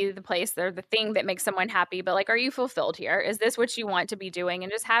never be the place or the thing that makes someone happy, but like, are you fulfilled here? Is this what you want to be doing?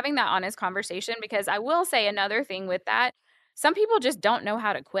 And just having that honest conversation, because I will say another thing with that, some people just don't know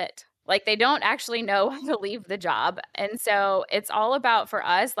how to quit. Like they don't actually know how to leave the job. And so it's all about for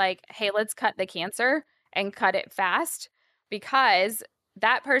us, like, hey, let's cut the cancer and cut it fast because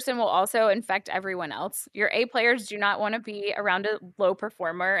that person will also infect everyone else. Your A players do not want to be around a low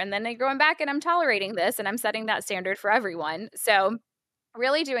performer. And then they're going back and I'm tolerating this and I'm setting that standard for everyone. So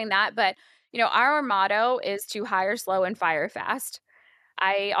really doing that. But, our motto is to hire slow and fire fast.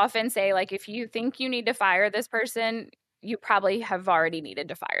 I often say, like, if you think you need to fire this person, you probably have already needed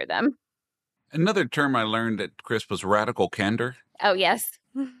to fire them. Another term I learned at CRISP was radical candor. Oh, yes.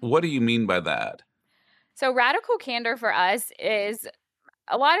 What do you mean by that? So radical candor for us is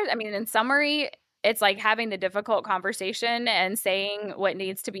in summary, it's like having the difficult conversation and saying what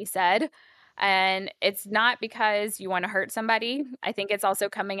needs to be said. And it's not because you want to hurt somebody. I think it's also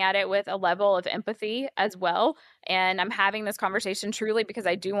coming at it with a level of empathy as well. And I'm having this conversation truly because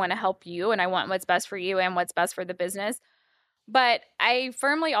I do want to help you and I want what's best for you and what's best for the business. But I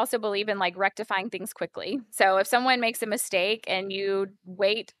firmly also believe in like rectifying things quickly. So if someone makes a mistake and you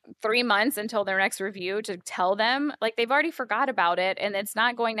wait 3 months until their next review to tell them, like they've already forgot about it and it's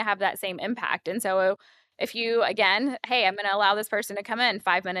not going to have that same impact. And so if you, again, hey, I'm going to allow this person to come in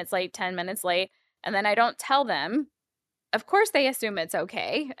 5 minutes late, 10 minutes late, and then I don't tell them, of course they assume it's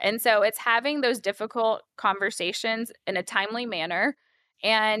okay. And so it's having those difficult conversations in a timely manner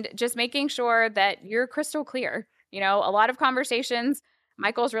and just making sure that you're crystal clear. A lot of conversations,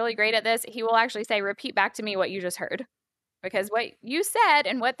 Michael's really great at this. He will actually say, repeat back to me what you just heard, because what you said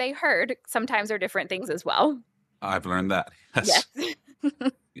and what they heard sometimes are different things as well. I've learned that. Yes.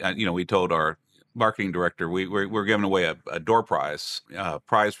 We told our marketing director we're giving away a door prize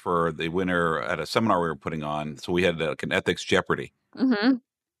for the winner at a seminar we were putting on. So we had an ethics Jeopardy. Mm-hmm.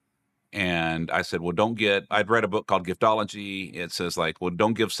 And I said, well, I'd read a book called Giftology. It says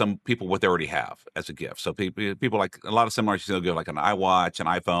don't give some people what they already have as a gift. So people like a lot of seminars, they'll give like an iWatch, an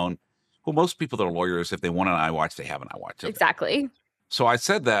iPhone. Well, most people that are lawyers, if they want an iWatch, they have an iWatch. Exactly. So I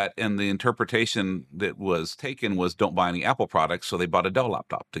said that, and the interpretation that was taken was don't buy any Apple products. So they bought a Dell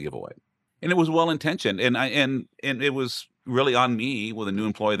laptop to give away. And it was well-intentioned. And it was really on me with a new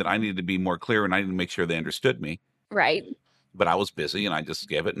employee that I needed to be more clear, and I needed to make sure they understood me. Right. But I was busy and I just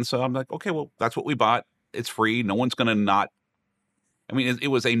gave it. And so I'm like, okay, well, that's what we bought. It's free. No one's going to not. I mean, it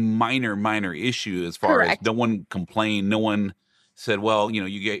was a minor issue as far Correct. as no one complained. No one said, well,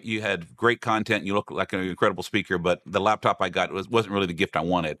 you had great content. You look like an incredible speaker, but the laptop I got wasn't really the gift I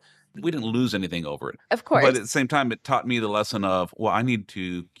wanted. We didn't lose anything over it. Of course. But at the same time, it taught me the lesson of, well, I need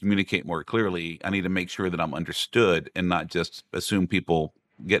to communicate more clearly. I need to make sure that I'm understood and not just assume people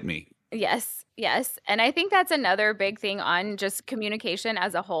get me. Yes. And I think that's another big thing on just communication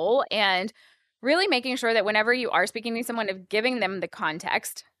as a whole, and really making sure that whenever you are speaking to someone, of giving them the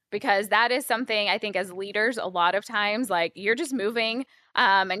context, because that is something I think as leaders, a lot of times, like, you're just moving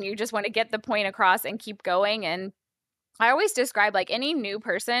and you just want to get the point across and keep going. And I always describe, like, any new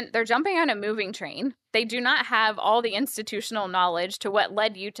person, they're jumping on a moving train. They do not have all the institutional knowledge to what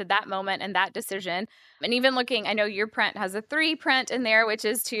led you to that moment and that decision. And even looking, I know your print has a 3 print in there, which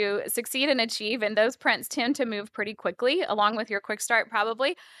is to succeed and achieve. And those prints tend to move pretty quickly, along with your quick start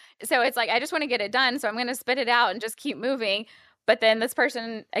probably. So it's like, I just want to get it done. So I'm going to spit it out and just keep moving. But then this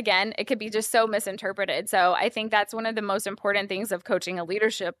person, again, it could be just so misinterpreted. So I think that's one of the most important things of coaching a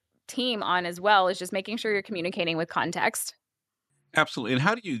leadership team on as well, is just making sure you're communicating with context. Absolutely. And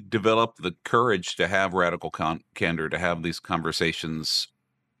how do you develop the courage to have radical candor, to have these conversations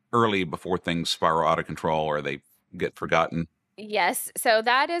early before things spiral out of control or they get forgotten? Yes. So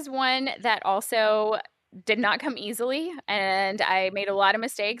that is one that also did not come easily. And I made a lot of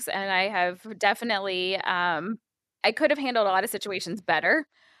mistakes, and I have definitely, I could have handled a lot of situations better,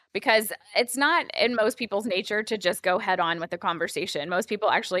 because it's not in most people's nature to just go head on with the conversation. Most people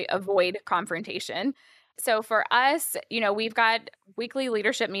actually avoid confrontation. So for us, we've got weekly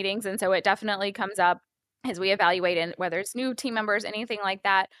leadership meetings. And so it definitely comes up as we evaluate, and whether it's new team members, anything like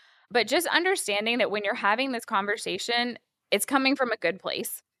that. But just understanding that when you're having this conversation, it's coming from a good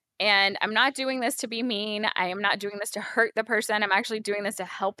place. And I'm not doing this to be mean. I am not doing this to hurt the person. I'm actually doing this to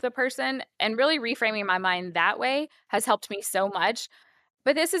help the person. And really reframing my mind that way has helped me so much.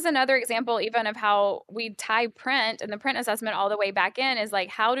 But this is another example even of how we tie print and the print assessment all the way back in, is like,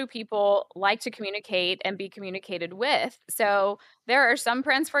 how do people like to communicate and be communicated with? So there are some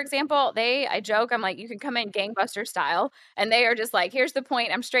prints, for example, I joke, I'm like, you can come in gangbuster style, and they are just like, here's the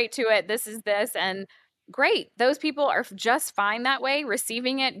point, I'm straight to it, this is this. And great, those people are just fine that way,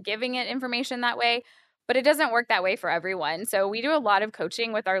 receiving it, giving it information that way. But it doesn't work that way for everyone. So we do a lot of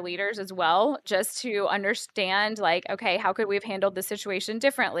coaching with our leaders as well, just to understand, like, okay, how could we have handled the situation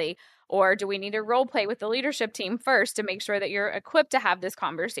differently? Or do we need to role play with the leadership team first to make sure that you're equipped to have this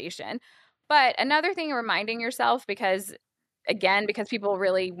conversation? But another thing, reminding yourself, because people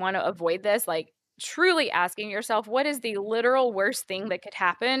really want to avoid this, like, truly asking yourself, what is the literal worst thing that could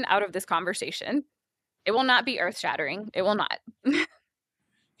happen out of this conversation? It will not be earth-shattering. It will not.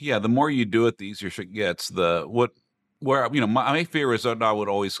 Yeah, the more you do it, the easier it gets. My fear is that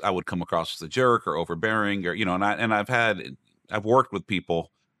I would come across as a jerk or overbearing, or I've worked with people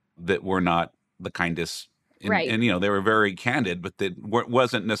that were not the kindest, Right. And they were very candid, but that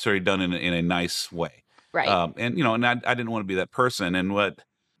wasn't necessarily done in a nice way, Right. And I didn't want to be that person. And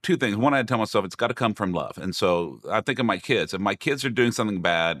two things: one, I tell myself it's got to come from love, and so I think of my kids. If my kids are doing something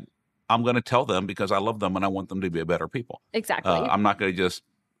bad, I'm going to tell them because I love them and I want them to be better people. Exactly. I'm not going to just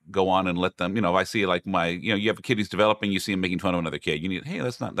go on and let them, if I see like you have a kid who's developing, you see him making fun of another kid. You need, hey,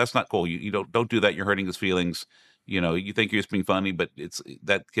 that's not cool. You don't do that. You're hurting his feelings. You think you're just being funny, but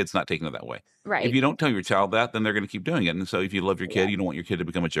that kid's not taking it that way. Right. If you don't tell your child that, then they're going to keep doing it. And so if you love your kid, you don't want your kid to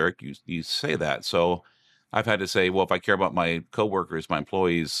become a jerk. You say that. So I've had to say, well, if I care about my coworkers, my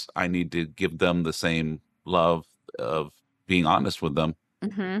employees, I need to give them the same love of being honest with them.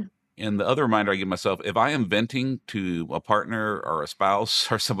 Mm-hmm. And the other reminder I give myself, if I am venting to a partner or a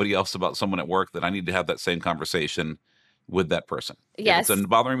spouse or somebody else about someone at work, then I need to have that same conversation with that person. If it's Yes.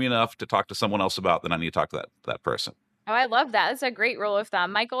 bothering me enough to talk to someone else about, then I need to talk to that person. Oh, I love that. That's a great rule of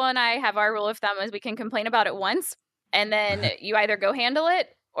thumb. Michael and I have our rule of thumb is we can complain about it once, and then you either go handle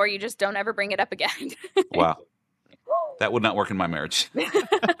it or you just don't ever bring it up again. Wow. That would not work in my marriage.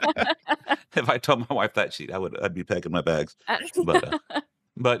 If I told my wife that, I'd be packing my bags.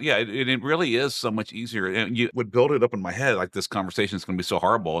 But yeah, it really is so much easier. And you would build it up in my head like this conversation is going to be so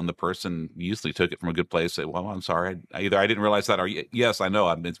horrible, and the person usually took it from a good place. Say, "Well, I'm sorry. Either I didn't realize that, or yes, I know.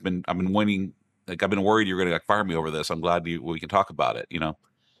 I've been waiting. Like I've been worried you're going to fire me over this. I'm glad we can talk about it. You know."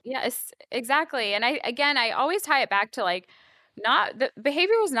 Yes, exactly. And I always tie it back to like, not the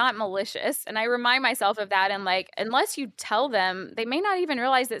behavior is not malicious. And I remind myself of that. And like, unless you tell them, they may not even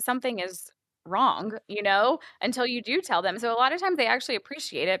realize that something is wrong, until you do tell them. So a lot of times they actually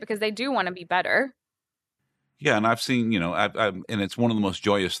appreciate it because they do want to be better. Yeah, and I've seen, and it's one of the most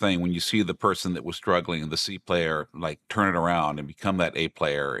joyous thing when you see the person that was struggling, the C player, like turn it around and become that A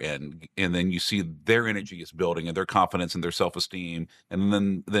player, and then you see their energy is building and their confidence and their self esteem, and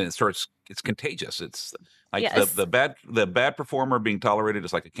then it's contagious. It's like Yes. the bad performer being tolerated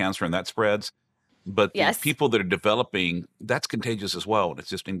is like a cancer, and that spreads. But the Yes. people that are developing, that's contagious as well, and it's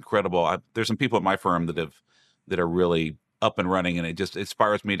just incredible. There's some people at my firm that are really up and running, and it just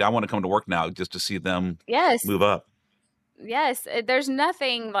inspires me. I want to come to work now just to see them Yes. move up. Yes, there's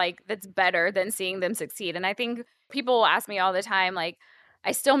nothing like that's better than seeing them succeed. And I think people will ask me all the time, like,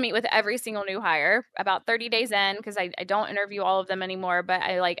 I still meet with every single new hire about 30 days in because I don't interview all of them anymore. But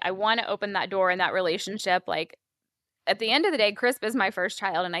I want to open that door in that relationship. Like at the end of the day, Crisp is my first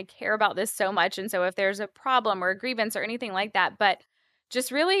child and I care about this so much. And so if there's a problem or a grievance or anything like that, but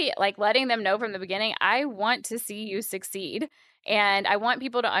just really like letting them know from the beginning, I want to see you succeed. And I want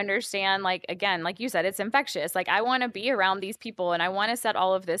people to understand, like, again, like you said, it's infectious. Like, I want to be around these people and I want to set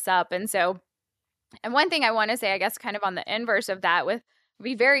all of this up. And so, and one thing I want to say, I guess, kind of on the inverse of that, with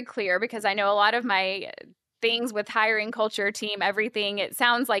be very clear, because I know a lot of my things with hiring culture, team, everything, it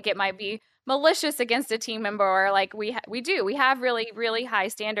sounds like it might be malicious against a team member, or like we have really, really high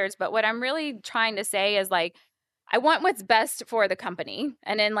standards. But what I'm really trying to say is like, I want what's best for the company.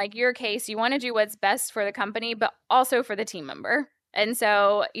 And in like your case, you want to do what's best for the company, but also for the team member. And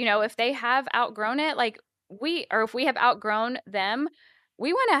so, if they have outgrown it, if we have outgrown them,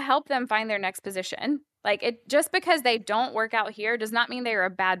 we want to help them find their next position. Like it, just because they don't work out here does not mean they're a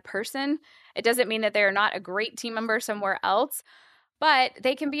bad person. It doesn't mean that they're not a great team member somewhere else, but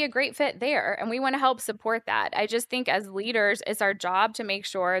they can be a great fit there. And we want to help support that. I just think as leaders, it's our job to make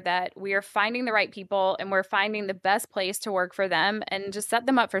sure that we are finding the right people and we're finding the best place to work for them and just set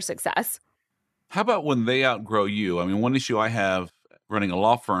them up for success. How about when they outgrow you? I mean, one issue I have running a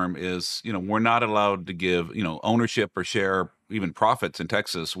law firm is, we're not allowed to give, ownership or share even profits in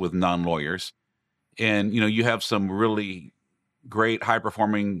Texas with non-lawyers. And, you have some really great high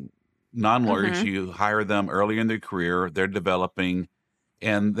performing non-lawyers. Mm-hmm. You hire them early in their career, they're developing,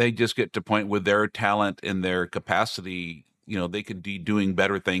 and they just get to a point with their talent and their capacity, they could be doing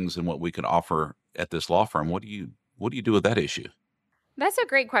better things than what we could offer at this law firm. What do you do with that issue? That's a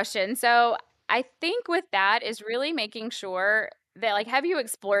great question. So I think with that is really making sure that, like, have you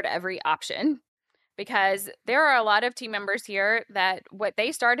explored every option? Because there are a lot of team members here that what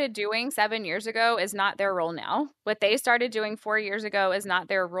they started doing 7 years ago is not their role now. What they started doing 4 years ago is not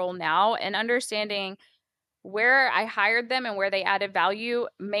their role now. And understanding where I hired them and where they added value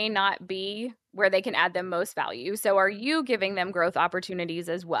may not be where they can add the most value. So are you giving them growth opportunities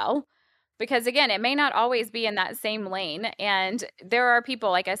as well? Because again, it may not always be in that same lane. And there are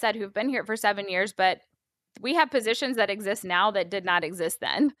people, like I said, who've been here for 7 years, but we have positions that exist now that did not exist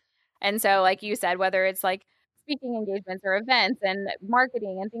then. And so, like you said, whether it's like speaking engagements or events and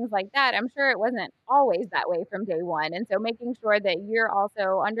marketing and things like that, I'm sure it wasn't always that way from day one. And so making sure that you're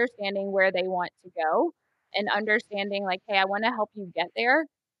also understanding where they want to go and understanding like, hey, I want to help you get there.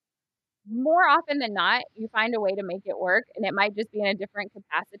 More often than not, you find a way to make it work, and it might just be in a different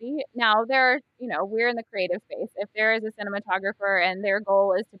capacity. Now, we're in the creative space. If there is a cinematographer and their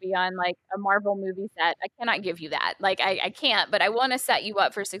goal is to be on like a Marvel movie set, I cannot give you that. Like, I can't, but I want to set you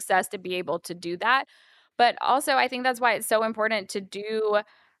up for success to be able to do that. But also, I think that's why it's so important to do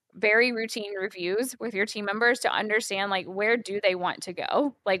very routine reviews with your team members to understand like where do they want to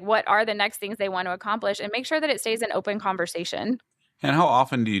go? Like, what are the next things they want to accomplish, and make sure that it stays an open conversation. And how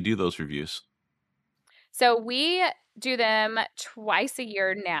often do you do those reviews? So we do them twice a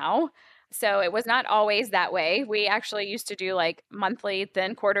year now. So it was not always that way. We actually used to do like monthly,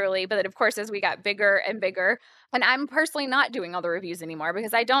 then quarterly. But then, of course, as we got bigger and bigger, and I'm personally not doing all the reviews anymore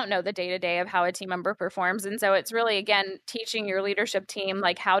because I don't know the day-to-day of how a team member performs. And so it's really, again, teaching your leadership team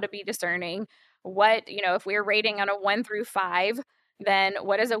like how to be discerning. What, if we're rating on a 1 through 5, then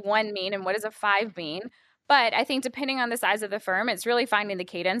what does a 1 mean and what does a 5 mean? But I think depending on the size of the firm, it's really finding the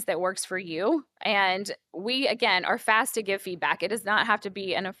cadence that works for you. And we, again, are fast to give feedback. It does not have to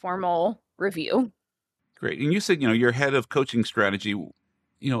be in a formal review. Great. And you said, you're head of coaching strategy.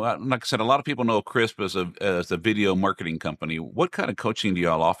 Like I said, a lot of people know Crisp as a video marketing company. What kind of coaching do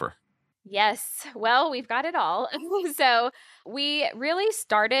y'all offer? Yes. Well, we've got it all. So we really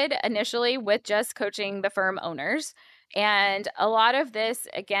started initially with just coaching the firm owners. And a lot of this,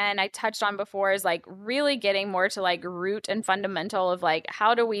 again, I touched on before, is like really getting more to like root and fundamental of like,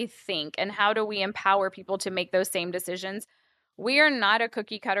 how do we think and how do we empower people to make those same decisions? We are not a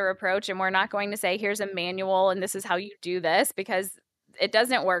cookie cutter approach, and we're not going to say, here's a manual and this is how you do this, because it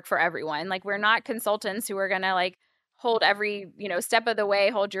doesn't work for everyone. Like, we're not consultants who are going to like hold every, step of the way,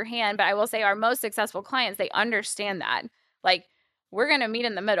 hold your hand. But I will say our most successful clients, they understand that. Like, we're going to meet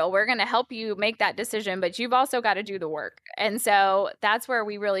in the middle. We're going to help you make that decision, but you've also got to do the work. And so that's where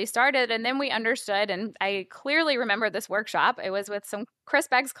we really started. And then we understood, and I clearly remember this workshop. It was with some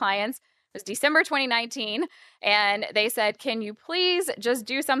CrispX clients. It was December 2019. And they said, can you please just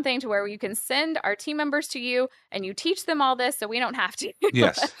do something to where you can send our team members to you and you teach them all this so we don't have to?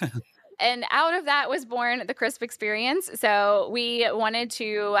 Yes. And out of that was born the Crisp experience. So we wanted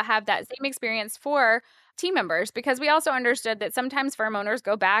to have that same experience for team members, because we also understood that sometimes firm owners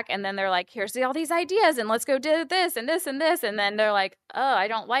go back and then they're like, here's all these ideas and let's go do this and this and this. And then they're like, oh, I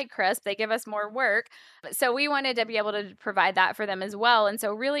don't like Crisp. They give us more work. So we wanted to be able to provide that for them as well. And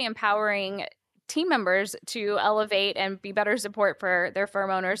so really empowering team members to elevate and be better support for their firm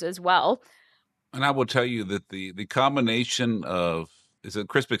owners as well. And I will tell you that the combination of a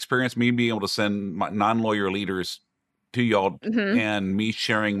Crisp experience, me being able to send my non-lawyer leaders to y'all and me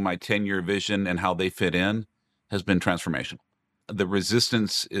sharing my 10-year vision and how they fit in has been transformational. The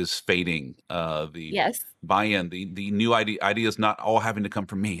resistance is fading. The buy-in, the new ideas not all having to come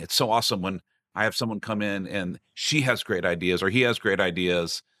from me. It's so awesome when I have someone come in and she has great ideas or he has great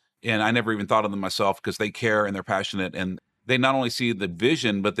ideas, and I never even thought of them myself, because they care and they're passionate and they not only see the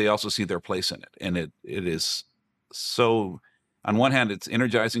vision, but they also see their place in it. And it is so... On one hand, it's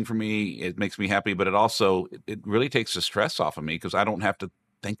energizing for me. It makes me happy, but it really takes the stress off of me, because I don't have to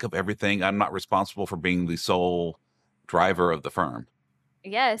think of everything. I'm not responsible for being the sole driver of the firm.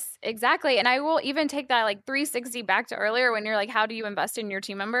 Yes, exactly. And I will even take that like 360 back to earlier when you're like, how do you invest in your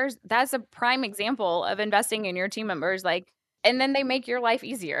team members? That's a prime example of investing in your team members. And then they make your life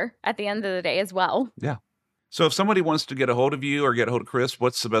easier at the end of the day as well. Yeah. So if somebody wants to get a hold of you or get a hold of Crisp,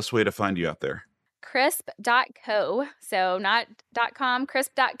 what's the best way to find you out there? Crisp.co. So not .com,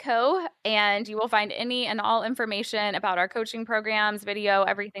 crisp.co. And you will find any and all information about our coaching programs, video,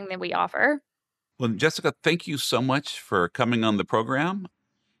 everything that we offer. Well, Jessica, thank you so much for coming on the program.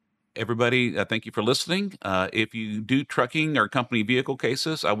 Everybody, thank you for listening. If you do trucking or company vehicle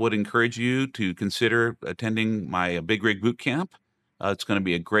cases, I would encourage you to consider attending my Big Rig Boot Camp. It's going to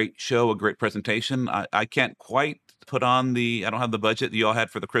be a great show, a great presentation. I can't quite put on I don't have the budget that you all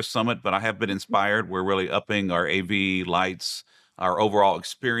had for the Crisp Summit, but I have been inspired. We're really upping our AV lights, our overall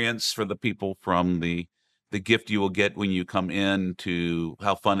experience for the people, from the gift you will get when you come in to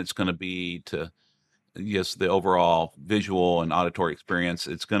how fun it's going to be to, yes, the overall visual and auditory experience.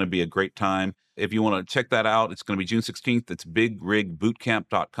 It's going to be a great time. If you want to check that out, it's going to be June 16th. It's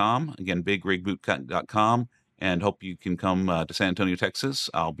bigrigbootcamp.com. Again, bigrigbootcamp.com. And hope you can come to San Antonio, Texas.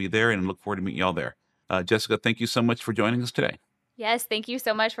 I'll be there and look forward to meeting y'all there. Jessica, thank you so much for joining us today. Yes, thank you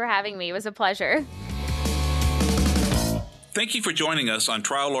so much for having me. It was a pleasure. Thank you for joining us on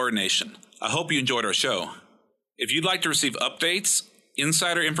Trial Lawyer Nation. I hope you enjoyed our show. If you'd like to receive updates,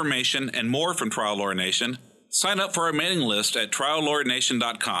 insider information, and more from Trial Lawyer Nation, sign up for our mailing list at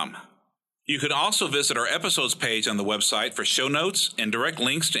triallawyernation.com. You can also visit our episodes page on the website for show notes and direct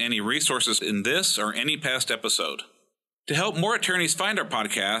links to any resources in this or any past episode. To help more attorneys find our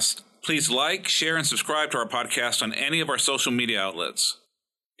podcast, please like, share, and subscribe to our podcast on any of our social media outlets.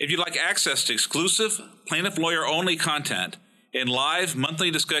 If you'd like access to exclusive, plaintiff lawyer-only content and live monthly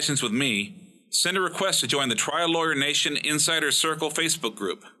discussions with me, send a request to join the Trial Lawyer Nation Insider Circle Facebook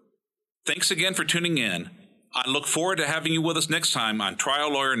group. Thanks again for tuning in. I look forward to having you with us next time on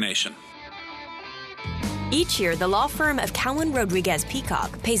Trial Lawyer Nation. Each year, the law firm of Cowan Rodriguez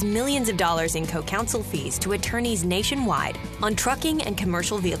Peacock pays millions of dollars in co-counsel fees to attorneys nationwide on trucking and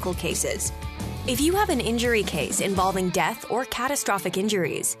commercial vehicle cases. If you have an injury case involving death or catastrophic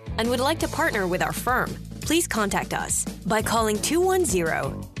injuries and would like to partner with our firm, please contact us by calling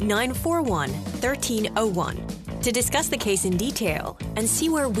 210-941-1301 to discuss the case in detail and see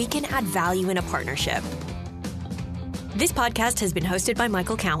where we can add value in a partnership. This podcast has been hosted by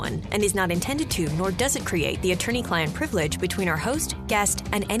Michael Cowan and is not intended to, nor does it create the attorney-client privilege between our host, guest,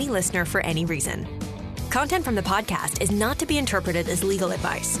 and any listener for any reason. Content from the podcast is not to be interpreted as legal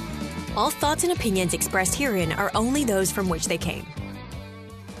advice. All thoughts and opinions expressed herein are only those from which they came.